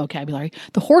have a good vocabulary.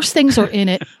 The horse things are in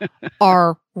it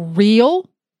are real,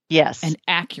 and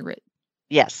accurate.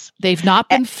 Yes, they've not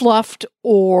been fluffed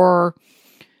or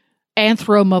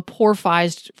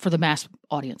anthropomorphized for the mass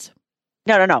audience.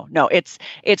 No.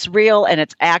 It's real and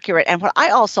it's accurate. And what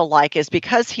I also like is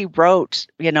because he wrote,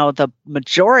 the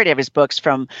majority of his books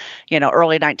from,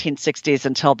 early 1960s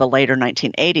until the later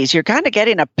 1980s, you're kind of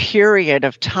getting a period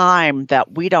of time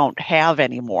that we don't have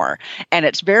anymore. And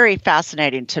it's very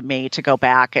fascinating to me to go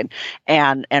back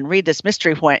and read this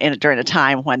mystery during a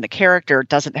time when the character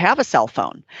doesn't have a cell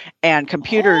phone and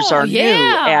computers are new.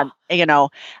 And,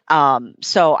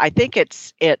 so I think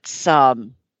it's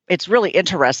really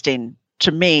interesting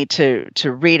to me to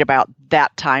read about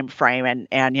that time frame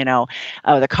and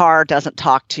the car doesn't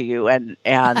talk to you and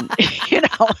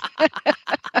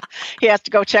he has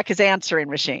to go check his answering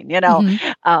machine,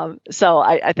 so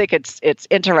I think it's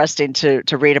interesting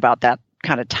to read about that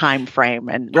kind of time frame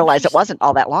and realize it wasn't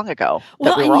all that long ago.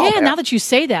 Well, now that you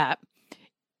say that,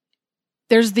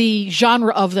 there's the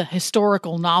genre of the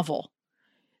historical novel.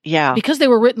 Yeah. Because they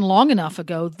were written long enough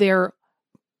ago, they're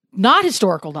not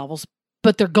historical novels,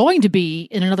 but they're going to be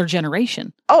in another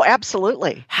generation. Oh,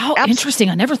 absolutely. How interesting.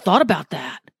 I never thought about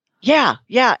that. Yeah.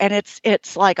 And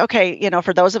it's like, okay,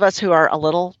 for those of us who are a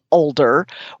little older,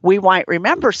 we might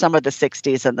remember some of the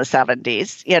 60s and the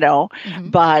 70s,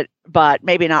 but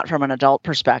maybe not from an adult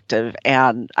perspective.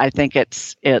 And I think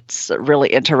it's really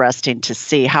interesting to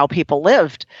see how people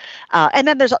lived. And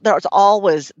then there's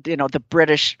always, the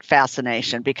British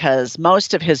fascination because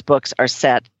most of his books are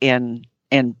set in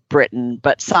Britain,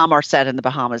 but some are set in the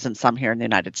Bahamas and some here in the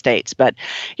United States. But,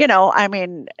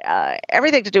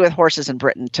 everything to do with horses in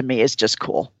Britain to me is just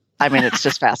cool. It's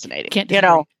just fascinating. Can't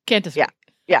disagree.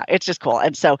 Yeah, it's just cool.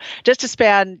 And so just to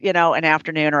spend, an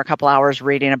afternoon or a couple hours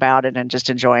reading about it and just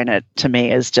enjoying it to me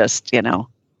is just,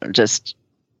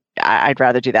 I'd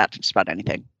rather do that than just about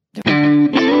anything.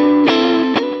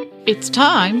 It's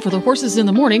time for the Horses in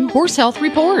the Morning Horse Health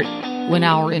Report, when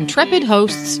our intrepid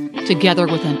hosts, together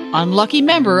with an unlucky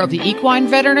member of the equine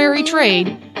veterinary trade,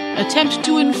 attempt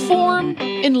to inform,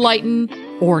 enlighten,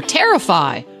 or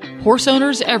terrify horse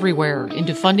owners everywhere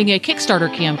into funding a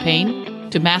Kickstarter campaign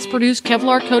to mass-produce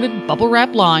Kevlar-coated,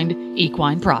 bubble-wrap-lined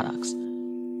equine products.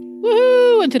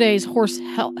 Woohoo! And today's horse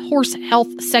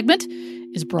health segment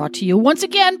is brought to you once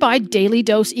again by Daily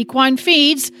Dose Equine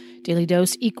Feeds. Daily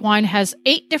Dose Equine has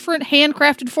 8 different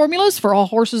handcrafted formulas for all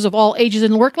horses of all ages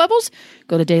and work levels.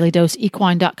 Go to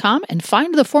dailydoseequine.com and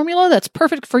find the formula that's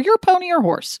perfect for your pony or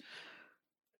horse.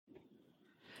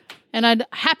 And I'm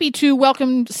happy to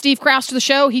welcome Steve Krause to the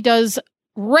show. He does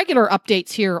regular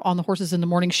updates here on the Horses in the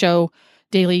Morning Show,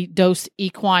 Daily Dose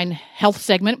Equine Health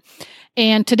segment.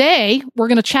 And today, we're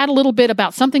going to chat a little bit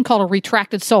about something called a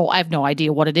retracted sole. I have no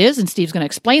idea what it is, and Steve's going to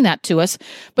explain that to us.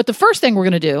 But the first thing we're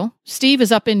going to do, Steve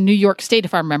is up in New York State,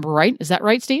 if I remember right. Is that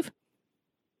right, Steve?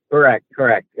 Correct.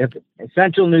 It's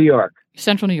Central New York.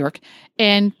 Central New York.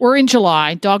 And we're in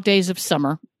July, dog days of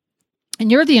summer. And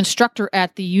you're the instructor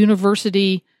at the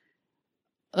university,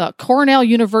 Cornell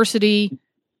University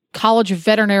College of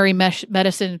Veterinary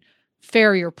Medicine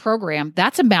farrier program.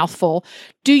 That's a mouthful.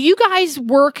 Do you guys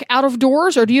work out of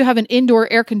doors, or do you have an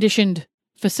indoor air-conditioned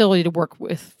facility to work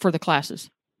with for the classes?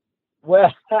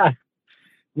 Well,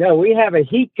 no, we have a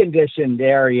heat-conditioned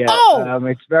area. Oh!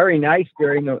 It's very nice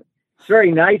during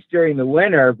the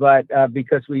winter, but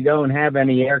because we don't have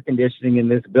any air conditioning in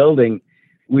this building,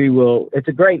 it's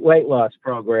a great weight loss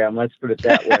program. Let's put it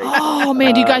that way. Oh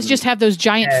man, do you guys just have those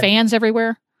giant fans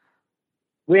everywhere?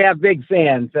 We have big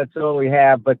fans. That's all we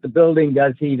have. But the building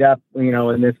does heat up,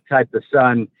 in this type of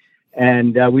sun.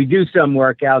 And we do some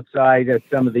work outside at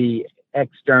some of the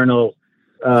external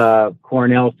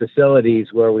Cornell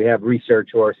facilities where we have research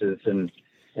horses and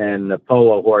the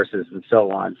polo horses and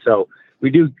so on. So we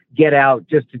do get out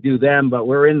just to do them, but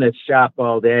we're in the shop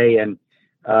all day, and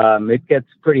it gets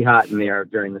pretty hot in there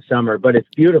during the summer, but it's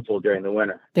beautiful during the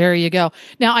winter. There you go.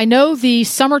 Now, I know the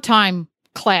summertime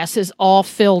class is all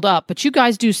filled up, but you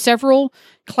guys do several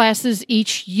classes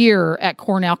each year at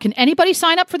Cornell. Can anybody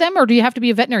sign up for them, or do you have to be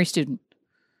a veterinary student?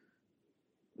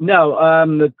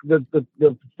 No,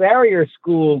 the farrier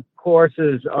school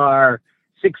courses are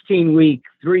 16-week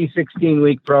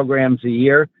programs a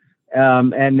year,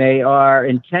 and they are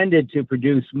intended to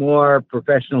produce more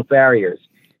professional farriers.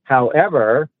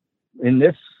 However, in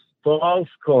this fall's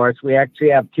course, we actually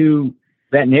have 2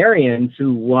 veterinarians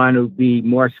who want to be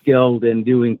more skilled in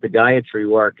doing podiatry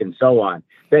work and so on.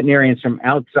 Veterinarians from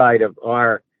outside of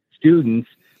our students,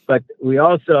 but we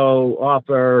also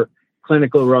offer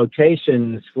clinical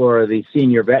rotations for the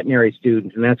senior veterinary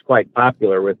students, and that's quite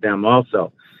popular with them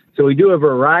also. So we do a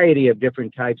variety of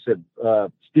different types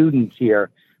of students here,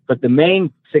 but the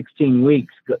main 16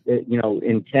 weeks,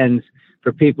 intends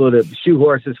for people to shoe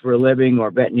horses for a living,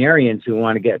 or veterinarians who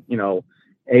want to get,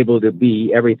 able to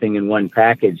be everything in one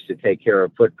package to take care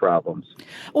of foot problems.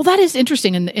 Well, that is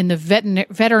interesting. In the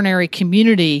veterinary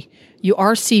community, you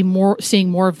are seeing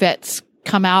more vets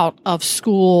come out of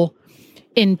school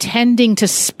intending to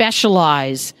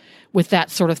specialize with that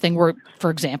sort of thing, where, for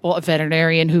example, a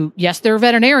veterinarian who, yes, they're a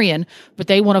veterinarian, but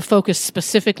they want to focus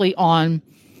specifically on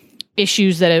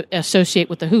issues that associate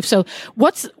with the hoof. So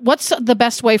what's the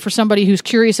best way for somebody who's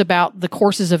curious about the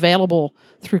courses available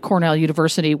through Cornell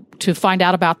University to find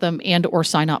out about them and or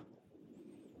sign up?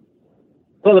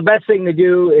 Well, the best thing to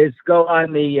do is go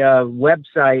on the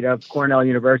website of Cornell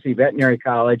University Veterinary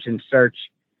College and search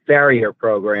farrier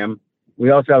program. We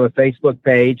also have a Facebook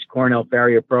page, Cornell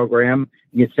Farrier Program.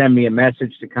 You can send me a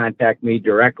message to contact me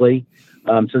directly.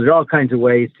 So there's all kinds of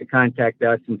ways to contact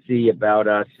us and see about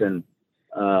us, and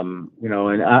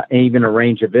even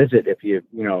arrange a visit if you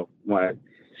want to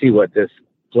see what this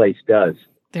place does.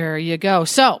 There you go.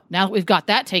 So now that we've got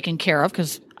that taken care of,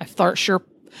 because I thought sure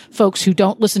folks who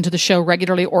don't listen to the show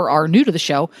regularly or are new to the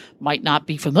show might not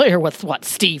be familiar with what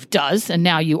Steve does, and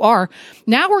now you are.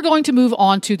 Now we're going to move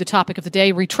on to the topic of the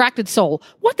day, retracted sole.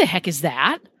 What the heck is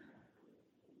that?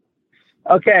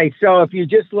 Okay, so if you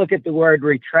just look at the word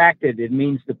retracted, it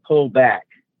means to pull back.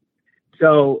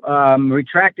 So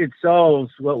retracted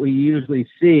soles, what we usually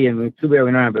see, and too bad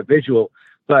we don't have a visual,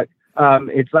 but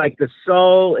it's like the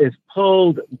sole is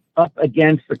pulled up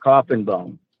against the coffin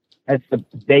bone. That's the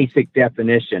basic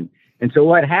definition. And so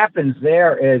what happens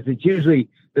there is it's usually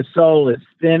the sole is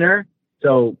thinner.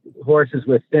 So horses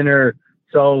with thinner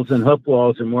soles and hoof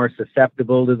walls are more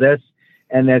susceptible to this.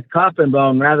 And that coffin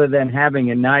bone, rather than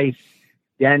having a nice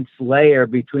dense layer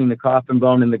between the coffin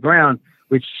bone and the ground,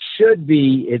 which should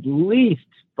be at least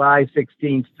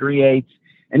 5/16, 3/8,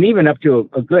 and even up to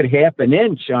a good half an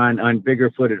inch on bigger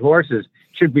footed horses,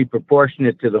 should be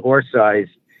proportionate to the horse size.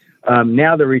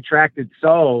 Now the retracted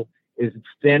sole is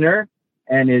thinner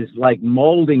and is like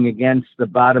molding against the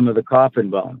bottom of the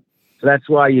coffin bone. So that's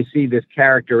why you see this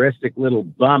characteristic little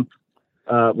bump,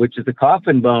 which is the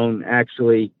coffin bone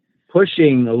actually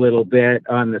pushing a little bit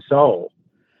on the sole.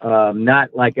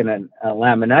 Not like in a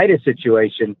laminitis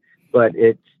situation, but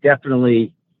it's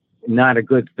definitely not a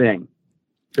good thing.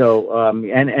 So,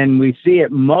 and we see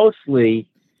it mostly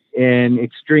in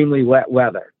extremely wet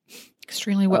weather.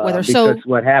 Extremely wet weather. Because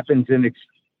what happens in...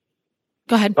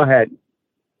 Go ahead. Go ahead.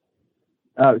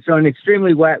 So in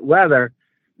extremely wet weather,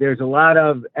 there's a lot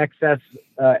of excess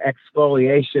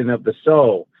exfoliation of the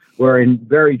sole, where in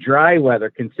very dry weather,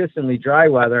 consistently dry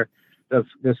weather,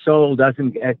 the sole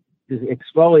doesn't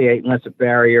exfoliate unless a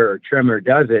farrier or trimmer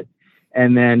does it.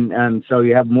 And then so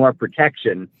you have more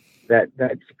protection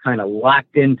that's kind of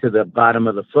locked into the bottom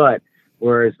of the foot,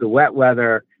 whereas the wet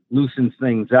weather loosens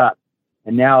things up.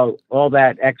 And now all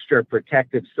that extra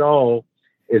protective sole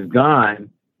is gone,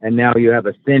 and now you have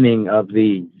a thinning of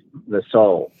the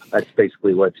sole. That's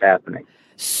basically what's happening.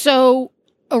 So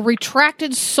a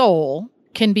retracted sole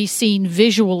can be seen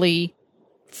visually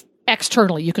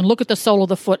externally. You can look at the sole of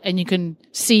the foot and you can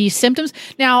see symptoms.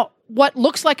 Now, what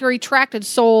looks like a retracted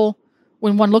sole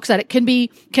when one looks at it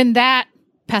can that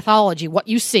pathology, what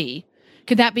you see,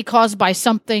 can that be caused by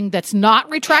something that's not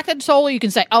retracted sole? You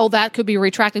can say, oh, that could be a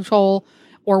retracted sole,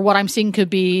 or what I'm seeing could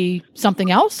be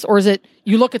something else? Or is it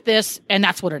you look at this and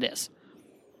that's what it is?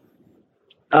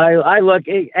 I look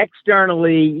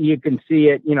externally, you can see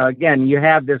it. Again, you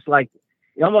have this, like,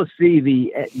 you almost see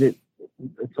it's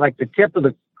like the tip of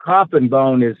the coffin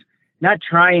bone is not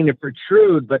trying to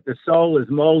protrude, but the sole is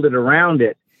molded around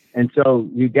it. And so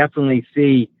you definitely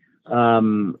see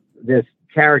this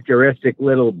characteristic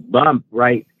little bump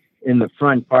right in the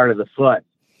front part of the foot.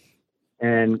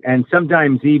 And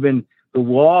sometimes even the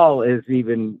wall is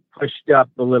even pushed up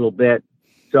a little bit.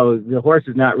 So the horse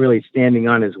is not really standing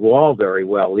on his wall very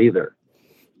well either.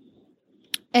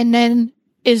 And then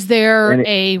is there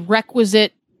a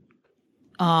requisite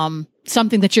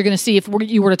something that you're going to see if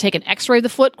you were to take an x-ray of the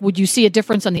foot? Would you see a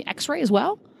difference on the x-ray as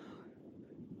well?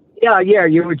 Yeah,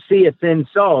 you would see a thin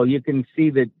sole. You can see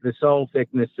the sole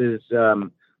thicknesses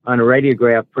on a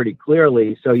radiograph pretty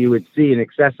clearly. So you would see an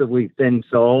excessively thin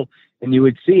sole, and you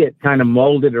would see it kind of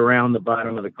molded around the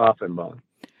bottom of the coffin bone.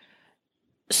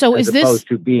 So as opposed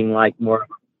to being like more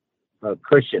a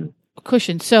cushion.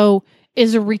 So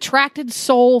is a retracted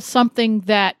sole something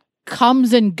that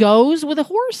comes and goes with a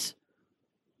horse?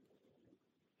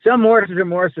 Some horses are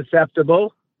more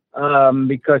susceptible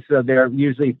because they're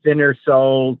usually thinner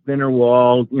soled, thinner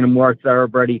walled, more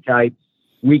thoroughbred type.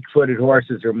 Weak-footed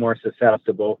horses are more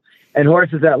susceptible. And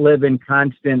horses that live in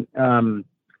constant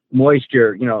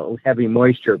moisture, heavy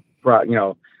moisture,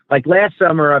 like last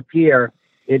summer up here,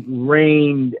 it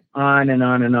rained on and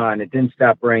on and on. It didn't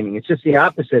stop raining. It's just the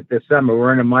opposite this summer.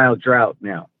 We're in a mild drought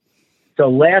now. So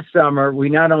last summer, we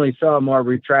not only saw more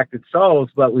retracted soles,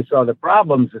 but we saw the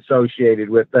problems associated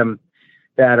with them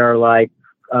that are like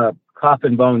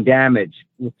coffin bone damage,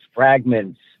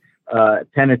 fragments,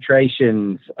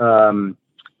 penetrations,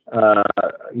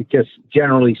 just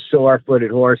generally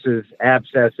sore-footed horses,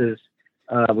 abscesses.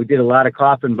 We did a lot of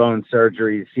coffin bone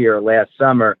surgeries here last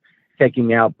summer,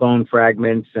 taking out bone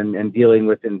fragments and dealing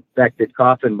with infected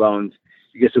coffin bones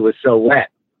because it was so wet.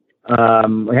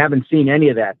 We haven't seen any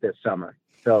of that this summer.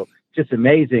 So just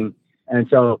amazing. And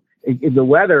so the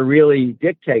weather really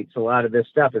dictates a lot of this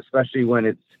stuff, especially when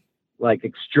it's like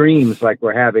extremes like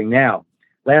we're having now.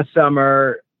 Last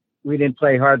summer, we didn't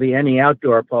play hardly any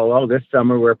outdoor polo. This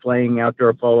summer, we're playing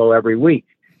outdoor polo every week.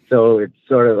 So it's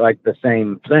sort of like the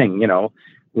same thing.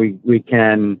 We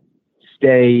can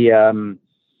stay, the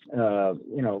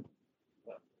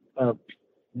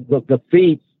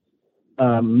feet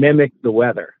mimic the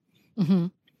weather. Mm-hmm.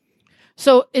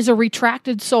 So is a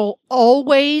retracted sole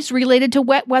always related to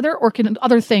wet weather, or can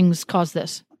other things cause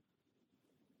this?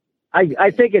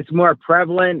 I think it's more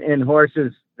prevalent in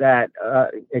horses that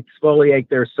exfoliate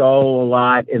their sole a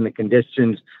lot in the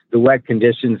wet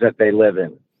conditions that they live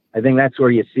in. I think that's where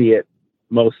you see it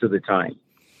most of the time.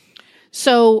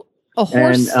 So a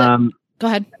horse... go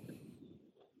ahead.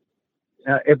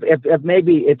 If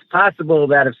maybe it's possible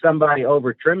that if somebody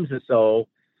over trims the sole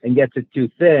and gets it too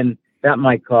thin, that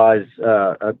might cause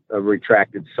a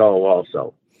retracted sole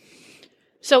also.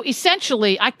 So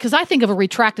essentially, because I think of a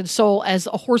retracted sole as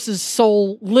a horse's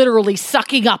sole literally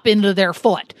sucking up into their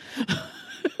foot.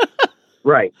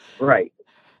 Right.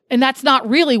 And that's not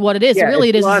really what it is. Yeah, really,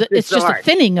 it's just a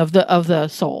thinning of the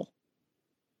sole.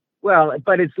 Well,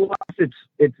 but it's lost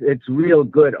its real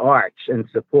good arch and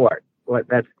support.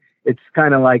 It's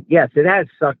kind of like, yes, it has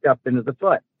sucked up into the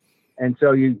foot, and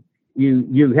so you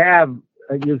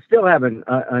still have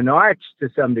an arch to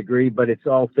some degree, but it's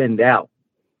all thinned out.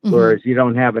 Mm-hmm. Whereas you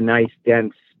don't have a nice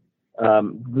dense,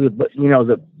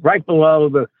 right below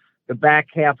the back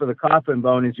half of the coffin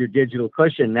bone is your digital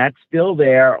cushion. That's still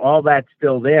there. All that's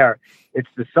still there. It's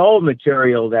the sole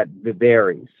material that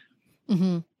varies.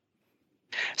 Mm-hmm.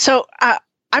 So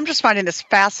I'm just finding this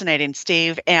fascinating,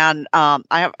 Steve, and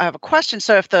I have a question.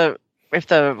 So if the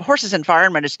horse's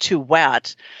environment is too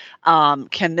wet,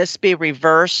 can this be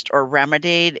reversed or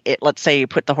remedied? Let's say you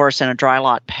put the horse in a dry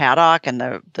lot paddock and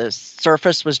the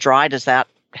surface was dry. Does that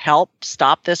help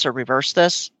stop this or reverse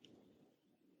this?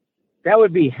 That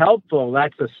would be helpful.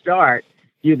 That's a start.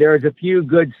 There's a few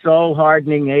good sole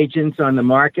hardening agents on the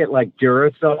market, like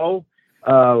Durasole,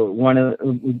 one of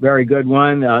the very good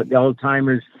one. The old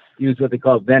timers use what they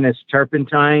call Venice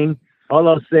turpentine. All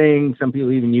those things. Some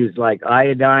people even use like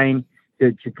iodine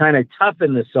to kind of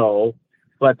toughen the sole,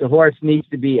 but the horse needs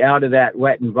to be out of that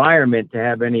wet environment to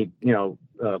have any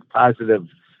positive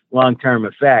long-term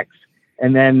effects.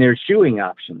 And then there's shoeing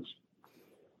options.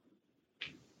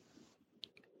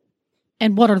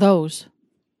 And what are those?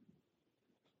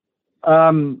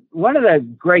 One of the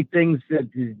great things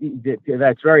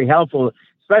that's very helpful,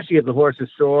 especially if the horse is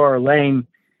sore or lame,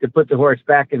 to put the horse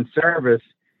back in service,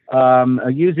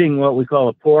 using what we call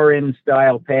a pour-in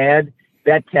style pad.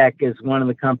 Tack is one of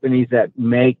the companies that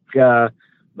make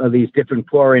these different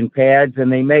pour-in pads,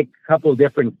 and they make a couple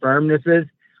different firmnesses.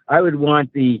 I would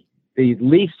want the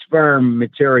least firm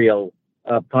material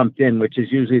pumped in, which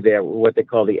is usually what they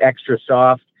call the extra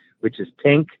soft, which is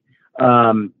pink.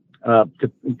 To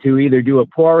either do a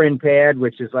pour-in pad,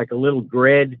 which is like a little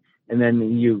grid, and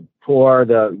then you squirt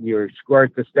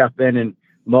the stuff in and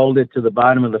mold it to the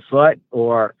bottom of the foot,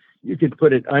 or you could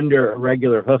put it under a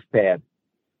regular hoof pad.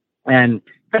 And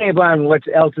depending upon what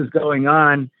else is going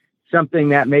on, something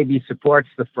that maybe supports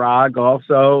the frog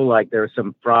also, like there are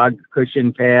some frog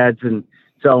cushion pads and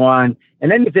so on,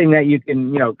 and anything that you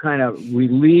can, kind of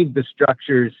relieve the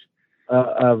structures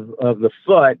of the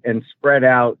foot and spread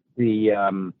out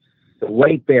the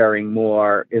weight bearing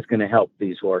more is going to help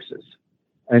these horses.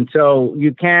 And so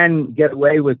you can get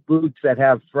away with boots that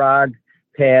have frog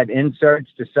pad inserts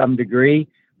to some degree,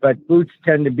 but boots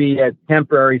tend to be a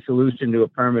temporary solution to a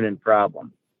permanent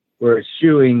problem, whereas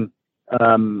shoeing,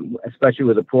 especially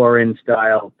with a pour-in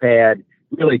style pad,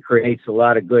 really creates a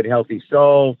lot of good, healthy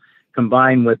sole.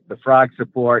 Combined with the frog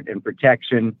support and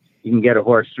protection, you can get a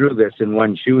horse through this in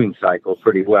one shoeing cycle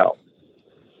pretty well.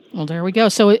 Well, there we go.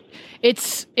 So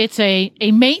it's a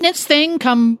maintenance thing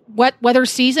come wet weather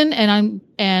season, and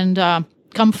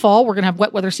come fall we're going to have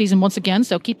wet weather season once again.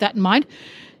 So keep that in mind.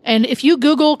 And if you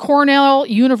Google Cornell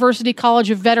University College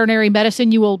of Veterinary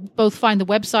Medicine, you will both find the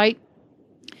website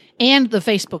and the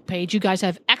Facebook page. You guys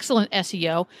have excellent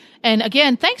SEO. And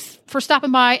again, thanks for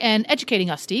stopping by and educating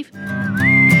us, Steve.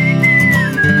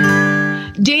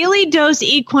 Daily Dose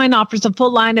Equine offers a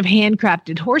full line of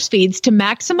handcrafted horse feeds to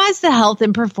maximize the health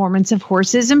and performance of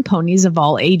horses and ponies of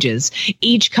all ages.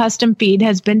 Each custom feed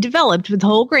has been developed with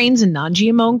whole grains and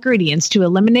non-GMO ingredients to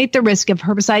eliminate the risk of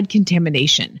herbicide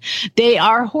contamination. They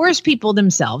are horse people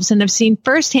themselves and have seen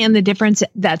firsthand the difference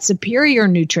that superior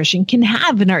nutrition can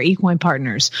have in our equine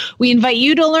partners. We invite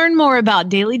you to learn more about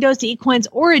Daily Dose Equine's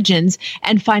origins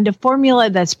and find a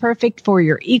formula that's perfect for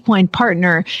your equine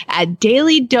partner at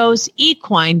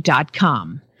dailydoseequine.com.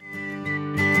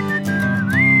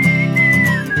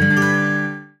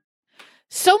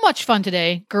 So much fun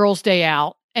today, Girls' Day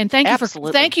Out. And thank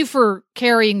you for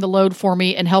carrying the load for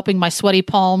me and helping my sweaty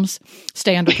palms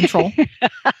stay under control.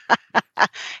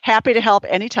 Happy to help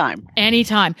anytime.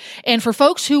 Anytime. And for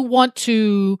folks who want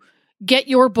to get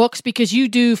your books, because you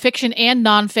do fiction and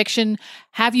nonfiction,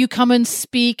 have you come and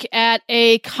speak at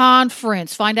a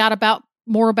conference, find out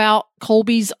more about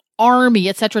Colby's Army,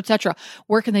 et cetera,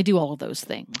 where can they do all of those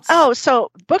things? Oh,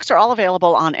 so books are all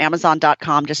available on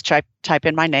Amazon.com. Just type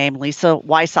in my name, Lisa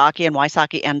Wysocki, and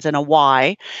Wysocki ends in a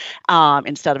Y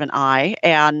instead of an I.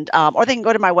 And or they can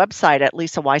go to my website at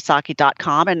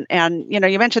lisawysocki.com. And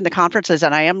you mentioned the conferences,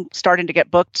 and I am starting to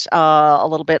get booked a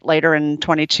little bit later in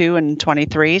 22 and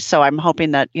 23. So I'm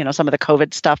hoping that some of the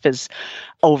COVID stuff is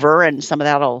over, and some of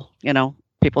that'll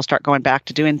people start going back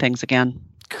to doing things again.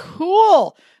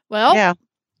 Cool. Well, yeah.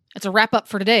 It's a wrap up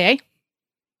for today, eh?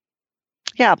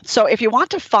 Yeah. So if you want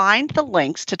to find the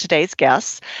links to today's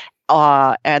guests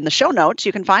and the show notes,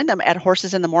 you can find them at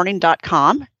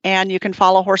horsesinthemorning.com. And you can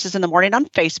follow Horses in the Morning on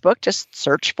Facebook. Just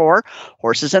search for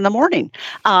Horses in the Morning.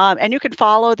 And you can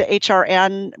follow the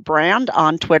HRN brand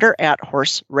on Twitter at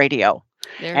Horse Radio.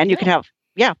 And you can have,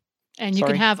 And you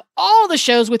can have all the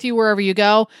shows with you wherever you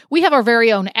go. We have our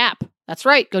very own app. That's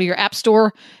right. Go to your app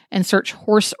store and search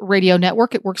Horse Radio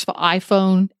Network. It works for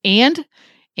iPhone and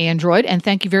Android. And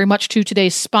thank you very much to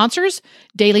today's sponsors,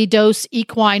 Daily Dose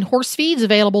Equine Horse Feeds,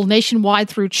 available nationwide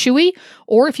through Chewy.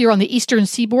 Or if you're on the Eastern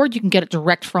Seaboard, you can get it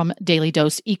direct from Daily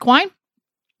Dose Equine.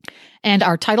 And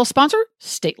our title sponsor,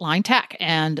 State Line Tack.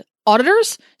 And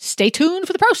auditors, stay tuned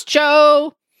for the post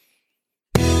show.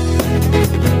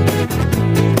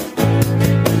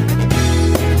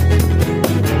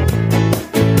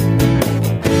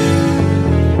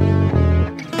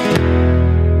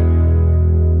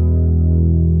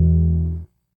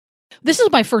 This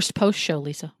is my first post show,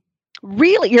 Lisa.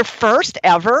 Really? Your first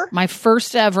ever? My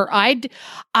first ever.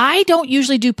 I don't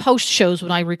usually do post shows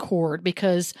when I record,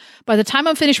 because by the time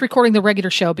I'm finished recording the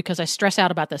regular show, because I stress out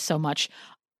about this so much,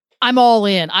 I'm all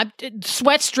in. I'm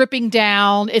sweat's dripping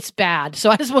down. It's bad.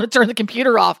 So I just want to turn the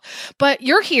computer off. But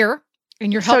you're here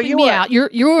and you're helping me out.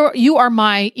 You are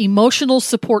my emotional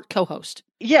support co-host.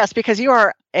 Yes, because you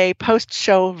are a post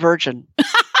show virgin.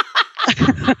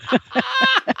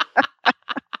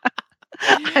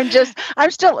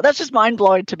 that's just mind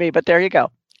blowing to me, but there you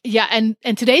go. Yeah, and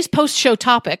today's post-show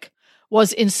topic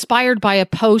was inspired by a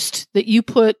post that you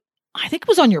put, I think it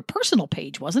was on your personal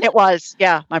page, wasn't it? It was,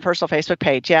 yeah, my personal Facebook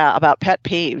page, yeah, about pet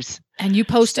peeves. And you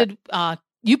posted, well,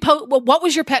 what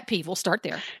was your pet peeve? We'll start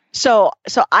there. So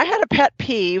I had a pet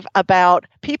peeve about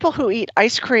people who eat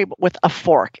ice cream with a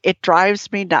fork. It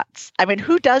drives me nuts. I mean,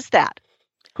 who does that?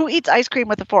 Who eats ice cream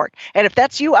with a fork? And if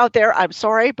that's you out there, I'm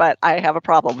sorry, but I have a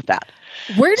problem with that.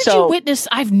 Where did you witness?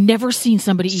 I've never seen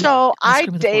somebody eat So ice I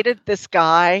cream with a fork. dated this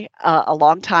guy a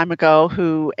long time ago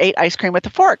who ate ice cream with a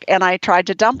fork, and I tried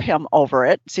to dump him over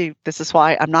it. See, this is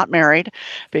why I'm not married,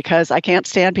 because I can't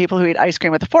stand people who eat ice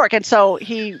cream with a fork. And so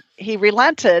he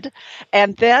relented,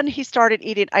 and then he started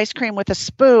eating ice cream with a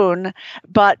spoon.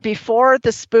 But before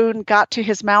the spoon got to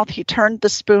his mouth, he turned the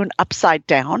spoon upside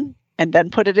down and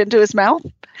then put it into his mouth.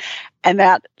 And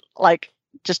that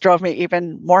just drove me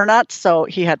even more nuts. So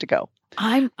he had to go.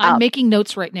 I'm making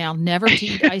notes right now, never to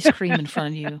eat ice cream in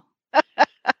front of you.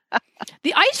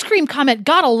 The ice cream comment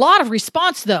got a lot of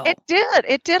response, though. It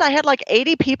did. I had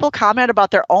 80 people comment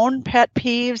about their own pet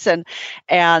peeves and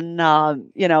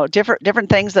different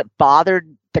things that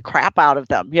bothered the crap out of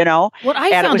them, What I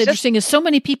found interesting is so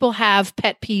many people have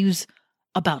pet peeves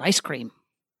about ice cream.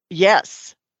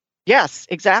 Yes,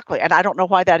 exactly. And I don't know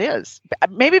why that is.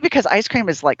 Maybe because ice cream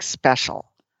is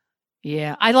special.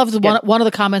 Yeah. I love one of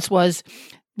the comments was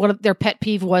one of their pet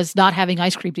peeve was not having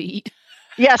ice cream to eat.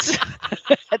 Yes.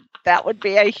 That would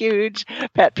be a huge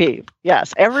pet peeve.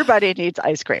 Yes. Everybody needs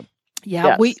ice cream.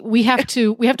 Yeah. Yes. We have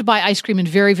to buy ice cream in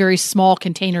very, very small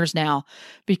containers now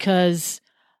because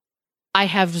I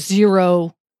have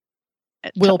zero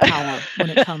willpower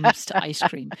when it comes to ice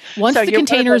cream. Once the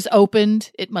container is opened,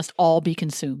 it must all be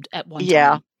consumed at one time.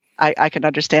 Yeah, I can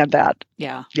understand that.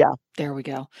 Yeah. Yeah. There we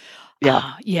go.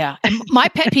 Yeah. Yeah. And my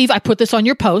pet peeve, I put this on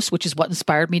your post, which is what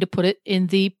inspired me to put it in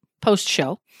the post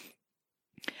show.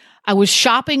 I was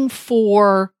shopping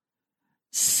for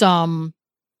some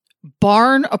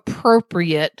barn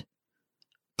appropriate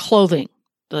clothing,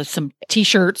 some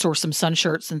t-shirts or some sun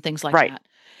shirts and things like that.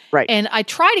 Right. And I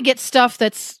try to get stuff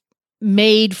that's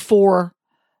made for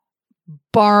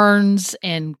barns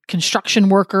and construction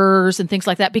workers and things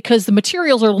like that because the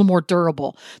materials are a little more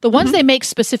durable. The ones they make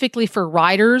specifically for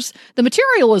riders, the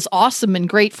material is awesome and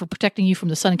great for protecting you from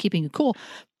the sun and keeping you cool,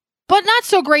 but not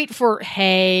so great for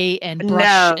hay and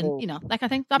brush and that kind of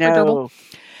thing. Not very durable.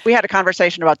 We had a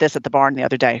conversation about this at the barn the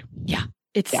other day. Yeah,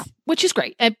 which is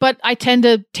great, but I tend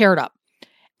to tear it up,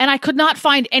 and I could not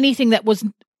find anything that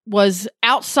was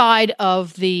outside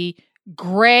of the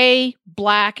gray,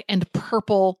 black, and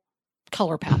purple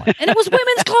color palette. And it was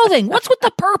women's clothing. What's with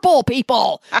the purple,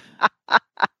 people?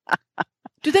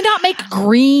 Do they not make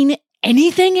green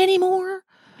anything anymore?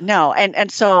 No.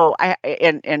 And so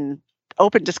in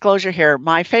open disclosure here,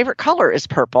 my favorite color is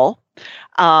purple.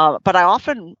 But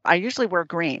I usually wear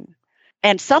green.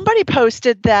 And somebody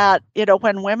posted that,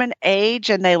 when women age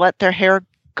and they let their hair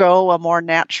go a more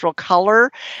natural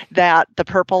color, that the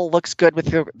purple looks good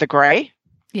with the gray.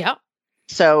 Yeah.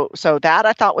 So that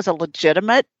I thought was a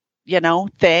legitimate,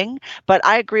 thing. But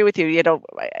I agree with you.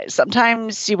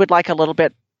 Sometimes you would like a little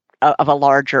bit of a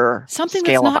larger something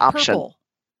scale that's not of option. Purple.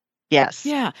 Yes.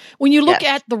 Yeah. When you look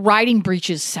at the riding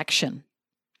breeches section,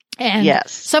 and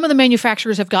some of the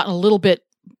manufacturers have gotten a little bit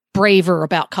braver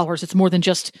about colors. It's more than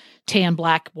just tan,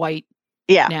 black, white.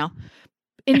 Yeah. Now,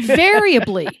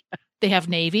 invariably, they have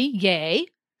navy, yay,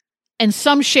 and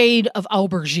some shade of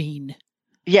aubergine.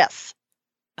 Yes.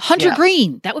 Hunter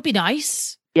green. That would be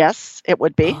nice. Yes, it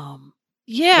would be.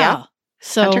 Yeah.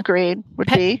 So Hunter green would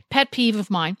be. Pet peeve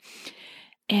of mine.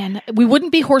 And we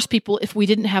wouldn't be horse people if we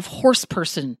didn't have horse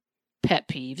person pet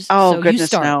peeves. Oh, so goodness, you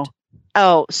start. no.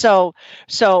 Oh, so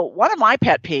one of my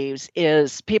pet peeves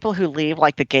is people who leave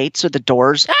the gates or the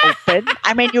doors open.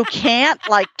 I mean, you can't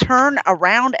turn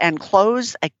around and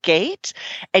close a gate,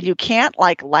 and you can't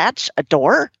latch a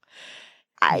door.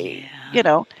 I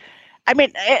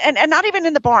mean, and not even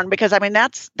in the barn, because I mean,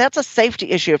 that's a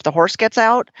safety issue if the horse gets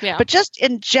out. Yeah. But just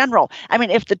in general, I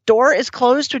mean, if the door is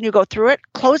closed when you go through it,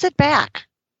 close it back.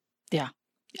 Yeah.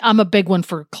 I'm a big one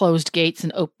for closed gates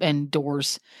and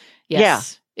doors.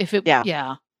 Yes.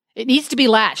 Yeah. It needs to be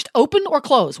latched, open or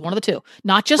closed, one of the two,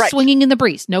 not just swinging in the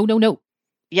breeze. No.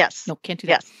 Yes. No, can't do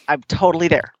that. Yes. I'm totally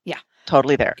there. Yeah.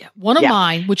 Totally there. Yeah. One of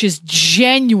mine, which is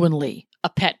genuinely a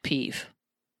pet peeve,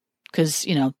 because,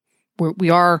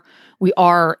 we are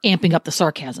amping up the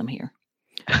sarcasm here.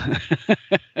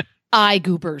 Eye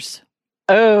goobers.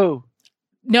 Oh.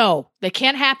 No, they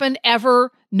can't happen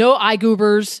ever. No eye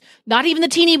goobers, not even the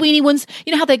teeny weeny ones.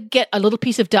 You know how they get a little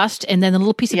piece of dust and then the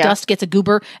little piece of dust gets a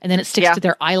goober and then it sticks to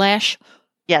their eyelash?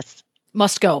 Yes.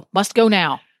 Must go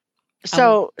now.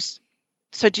 So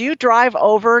do you drive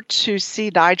over to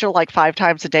see Nigel like 5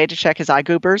 times a day to check his eye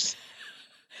goobers?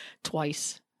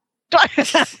 Twice.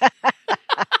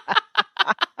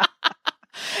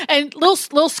 And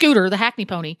little Scooter, the Hackney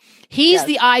pony, he's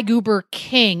the eye goober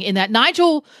king in that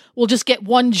Nigel will just get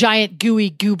one giant gooey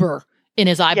goober in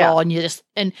his eyeball and you just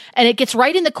and it gets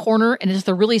right in the corner and it's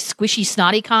the really squishy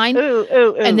snotty kind.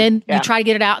 Ooh. And then you try to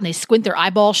get it out and they squint their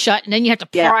eyeball shut and then you have to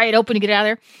pry it open to get it out of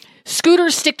there.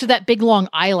 Scooters stick to that big long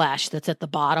eyelash that's at the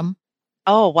bottom.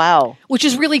 Oh, wow. Which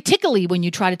is really tickly when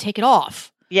you try to take it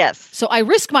off. Yes. So I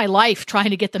risk my life trying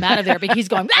to get them out of there because he's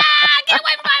going, get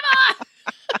away from my mom!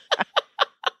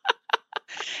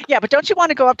 Yeah, but don't you want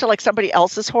to go up to like somebody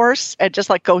else's horse and just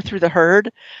like go through the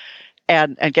herd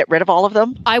and get rid of all of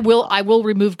them? I will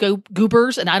remove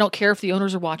goobers, and I don't care if the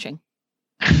owners are watching.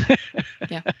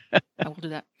 Yeah, I will do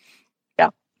that.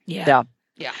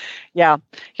 Yeah.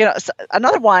 You know, so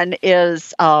another one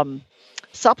is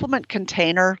supplement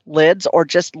container lids or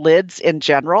just lids in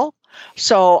general.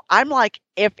 So I'm like,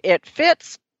 if it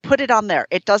fits, put it on there.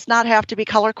 It does not have to be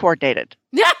color coordinated.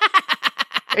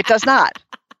 It does not.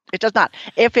 It does not.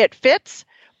 If it fits,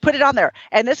 put it on there.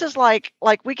 And this is like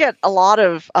we get a lot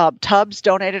of tubs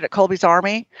donated at Colby's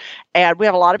Army. And we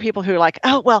have a lot of people who are like,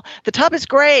 oh, well, the tub is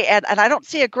gray and I don't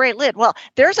see a gray lid. Well,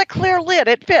 there's a clear lid.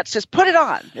 It fits. Just put it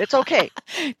on. It's okay.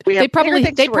 They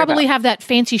probably have that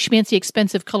fancy schmancy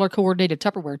expensive color coordinated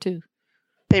Tupperware too.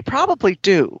 They probably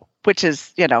do, which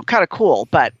is, you know, kind of cool.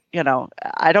 But, you know,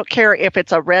 I don't care if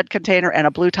it's a red container and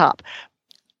a blue top.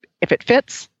 If it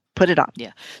fits, put it on.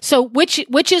 Yeah. So which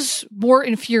is more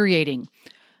infuriating?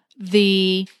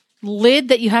 The lid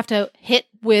that you have to hit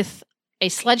with a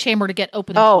sledgehammer to get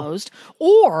open and closed,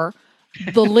 or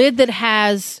the lid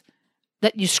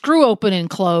that you screw open and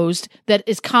closed that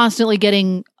is constantly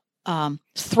getting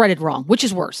threaded wrong? Which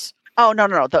is worse? Oh, no.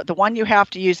 The one you have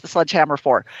to use the sledgehammer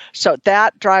for. So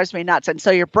that drives me nuts. And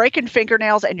so you're breaking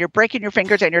fingernails and you're breaking your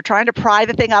fingers and you're trying to pry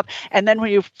the thing up. And then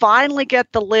when you finally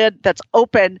get the lid that's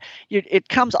open, it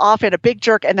comes off in a big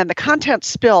jerk and then the contents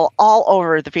spill all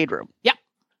over the feed room. Yep.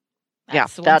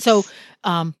 That's so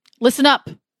listen up,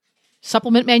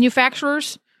 supplement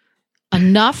manufacturers,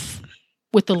 enough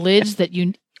with the lids that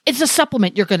it's a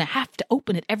supplement. You're going to have to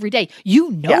open it every day.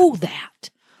 You know that.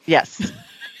 Yes.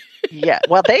 Yeah.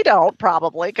 Well, they don't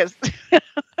probably because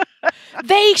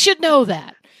they should know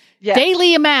that. Yeah.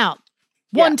 Daily amount,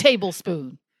 1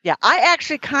 tablespoon. Yeah. I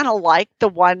actually kind of like the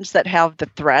ones that have the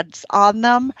threads on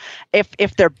them.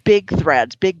 If they're big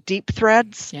threads, big deep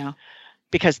threads. Yeah.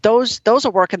 Because those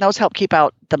will work and those help keep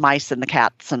out the mice and the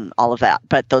cats and all of that.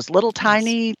 But those little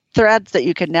tiny threads that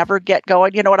you can never get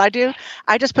going, you know what I do?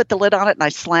 I just put the lid on it and I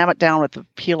slam it down with the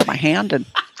heel of my hand and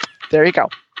there you go.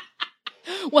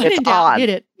 When in doubt, hit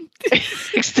it.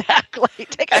 Exactly.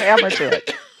 Take a hammer to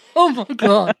it. Oh my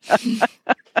God. Oh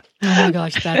my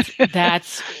gosh,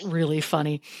 that's really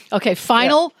funny. Okay,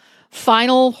 final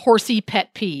horsey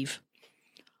pet peeve.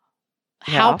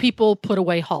 How people put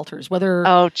away halters. Whether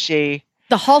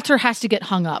the halter has to get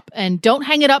hung up, and don't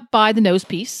hang it up by the nose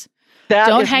piece.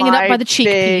 Don't hang it up by the cheek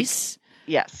piece.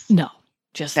 Yes. No.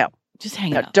 Just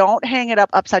hang it up. Don't hang it up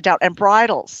upside down. And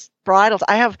bridles.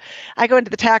 I go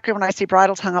into the tack room and I see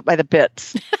bridles hung up by the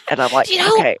bits. And I'm like,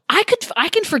 okay. I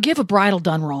can forgive a bridle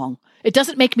done wrong. It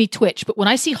doesn't make me twitch. But when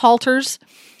I see halters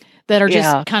that are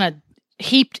just kind of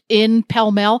heaped in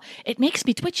pell-mell, it makes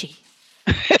me twitchy.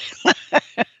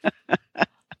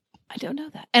 I don't know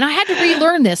that. And I had to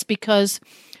relearn this because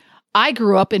I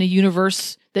grew up in a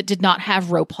universe that did not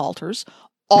have rope halters.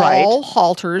 All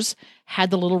halters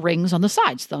had the little rings on the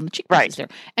sides, on the cheek pieces there.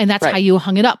 And that's how you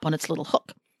hung it up on its little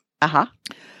hook. Uh-huh.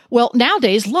 Well,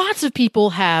 nowadays, lots of people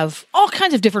have all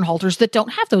kinds of different halters that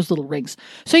don't have those little rings.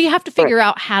 So you have to figure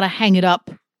out how to hang it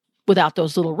up without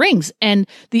those little rings. And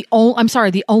the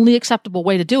only acceptable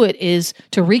way to do it is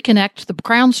to reconnect the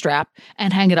crown strap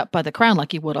and hang it up by the crown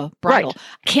like you would a bridle.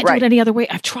 I can't do it any other way.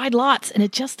 I've tried lots and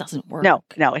it just doesn't work. No,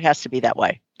 it has to be that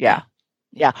way. Yeah.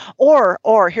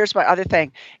 Or here's my other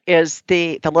thing is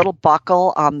the little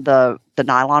buckle on the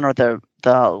nylon or the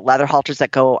leather halters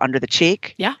that go under the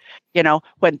cheek. Yeah. You know,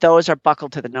 when those are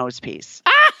buckled to the nose piece.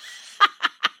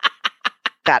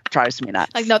 That drives me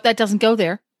nuts. Like, no, that doesn't go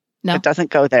there. No, it doesn't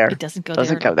go there. It doesn't go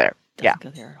there. Go there. Doesn't go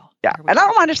there at all. Yeah. And I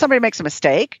don't mind if somebody makes a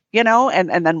mistake, you know,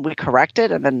 and then we correct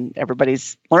it and then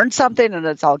everybody's learned something and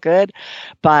it's all good.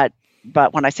 But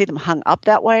when I see them hung up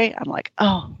that way, I'm like,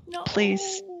 oh, no.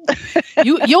 Please.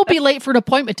 You'll be late for an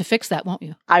appointment to fix that, won't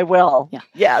you? I will. Yeah.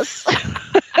 Yes.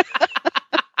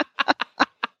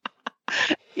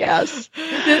 Yes.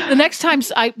 The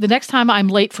next time I'm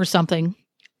late for something,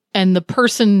 and the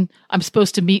person I'm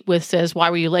supposed to meet with says, "Why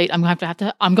were you late?" I'm going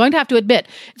to have to admit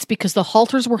it's because the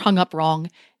halters were hung up wrong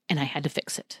and I had to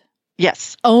fix it.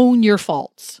 Yes. Own your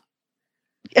faults.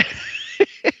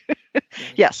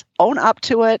 Yes. Own up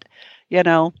to it,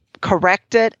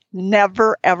 correct it.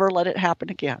 Never, ever let it happen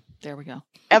again. There we go.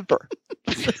 Ever.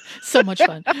 So much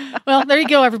fun. Well, there you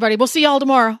go, everybody. We'll see y'all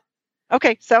tomorrow.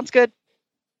 Okay. Sounds good.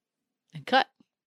 And cut.